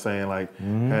and,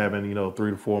 having,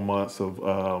 3 to 4 months of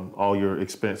all your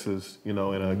expenses, in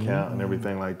an account and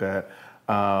everything like that.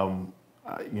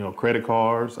 Credit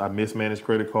cards, I mismanaged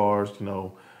credit cards,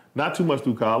 not too much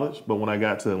through college, but when I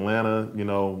got to Atlanta,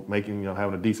 making,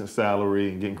 having a decent salary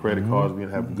and getting credit cards,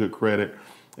 having good credit,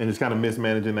 and just kind of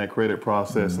mismanaging that credit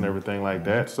process and everything like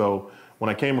that. So when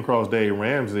I came across Dave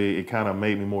Ramsey, it kind of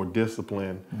made me more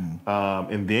disciplined.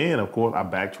 And then, of course, I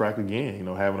backtracked again,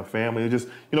 having a family. It just,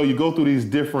 you go through these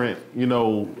different,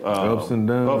 ups and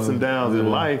downs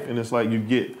in life, and it's like you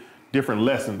get different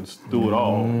lessons through it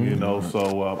all,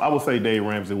 So I would say Dave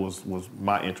Ramsey was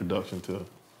my introduction to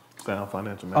sound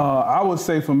financial management. I would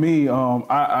say for me,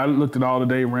 I looked at all the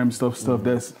Dave Ramsey stuff.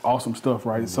 That's awesome stuff,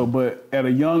 right? So, but at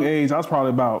a young age, I was probably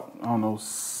about,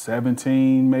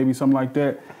 17, maybe something like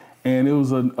that. And it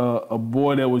was a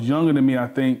boy that was younger than me, I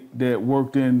think, that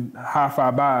worked in Hi-Fi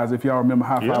Buys, if y'all remember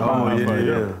Hi-Fi Buys.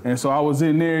 Yeah. And so I was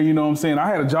in there, you know what I'm saying? I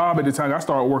had a job at the time. I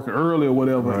started working early or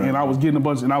whatever, and I was getting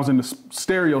and I was in the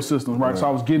stereo systems, right? So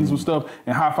I was getting some stuff,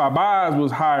 and Hi-Fi Buys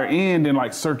was higher end than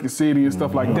like Circuit City and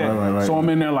stuff like that. So I'm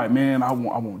in there like, man, I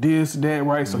want this, that,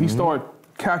 right? So he started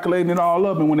calculating it all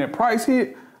up, and when that price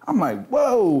hit, I'm like,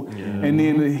 whoa. And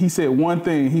then he said one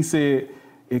thing. He said,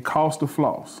 it costs to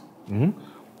floss.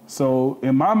 So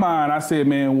in my mind, I said,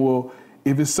 man, well,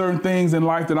 if it's certain things in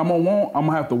life that I'm gonna want, I'm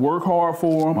gonna have to work hard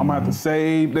for them. I'm gonna have to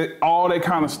save, all that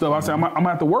kind of stuff. I said, I'm gonna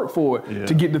have to work for it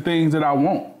to get the things that I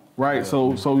want, right?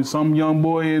 So some young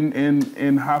boy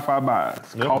in Hi-Fi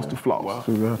Buys, cost to floss. Wow.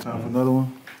 So we got time for another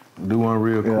one? Do one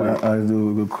real quick. I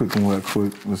do a quick one real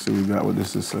quick. Let's see what we got with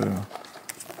this is.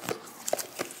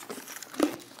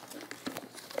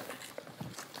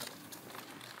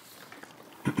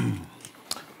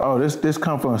 Oh, this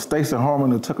come from Stacey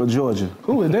Harmon of Tucker, Georgia.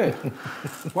 Who is that?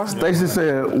 Stacey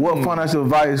said, what financial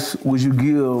advice would you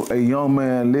give a young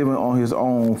man living on his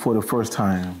own for the first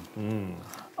time?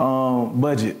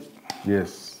 Budget.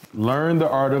 Yes. Learn the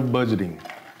art of budgeting.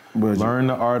 Learn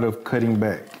the art of cutting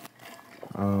back.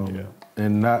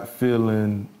 And not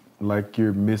feeling like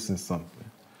you're missing something.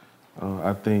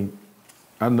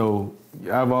 I know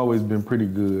I've always been pretty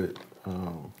good,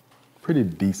 pretty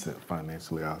decent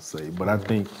financially, I'll say. But I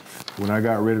think when I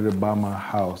got ready to buy my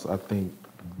house, I think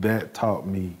that taught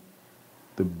me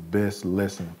the best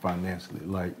lesson financially.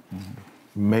 Like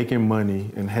making money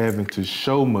and having to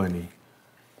show money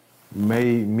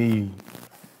made me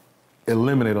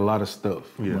eliminate a lot of stuff.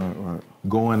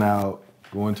 Going out,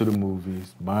 going to the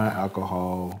movies, buying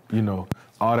alcohol,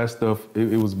 all that stuff.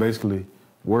 It was basically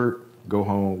work, go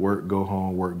home, work, go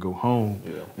home, work, go home.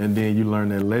 And then you learn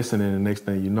that lesson, and the next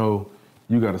thing you know,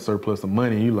 you got a surplus of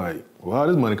money, and you like, well, how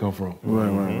does this money come from?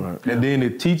 Right. And then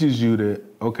it teaches you that,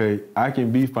 okay, I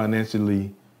can be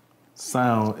financially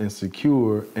sound and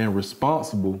secure and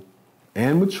responsible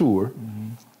and mature.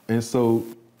 And so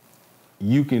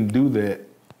you can do that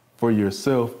for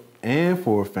yourself and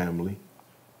for a family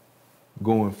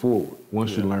going forward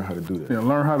once you learn how to do that. Yeah,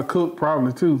 learn how to cook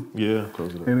probably too. Yeah.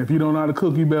 And if you don't know how to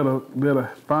cook, you better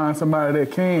find somebody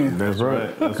that can. That's right.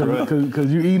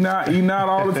 Because you eating out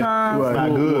all the time.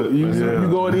 Not good. You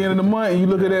go at the end of the month and you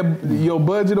look at your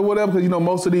budget or whatever, because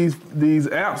most of these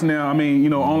apps now,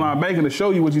 online banking to show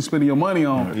you what you're spending your money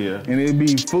on. Yeah. And it'd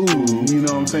be food, you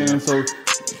know what I'm saying? So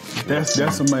that's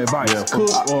some advice.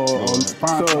 Cook or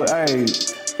find. So, hey,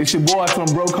 it's your boy from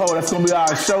Bro Code. That's gonna be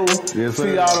our show. Yes,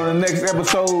 See y'all on the next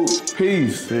episode.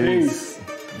 Peace.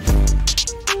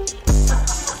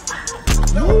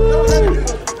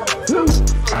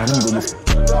 I don't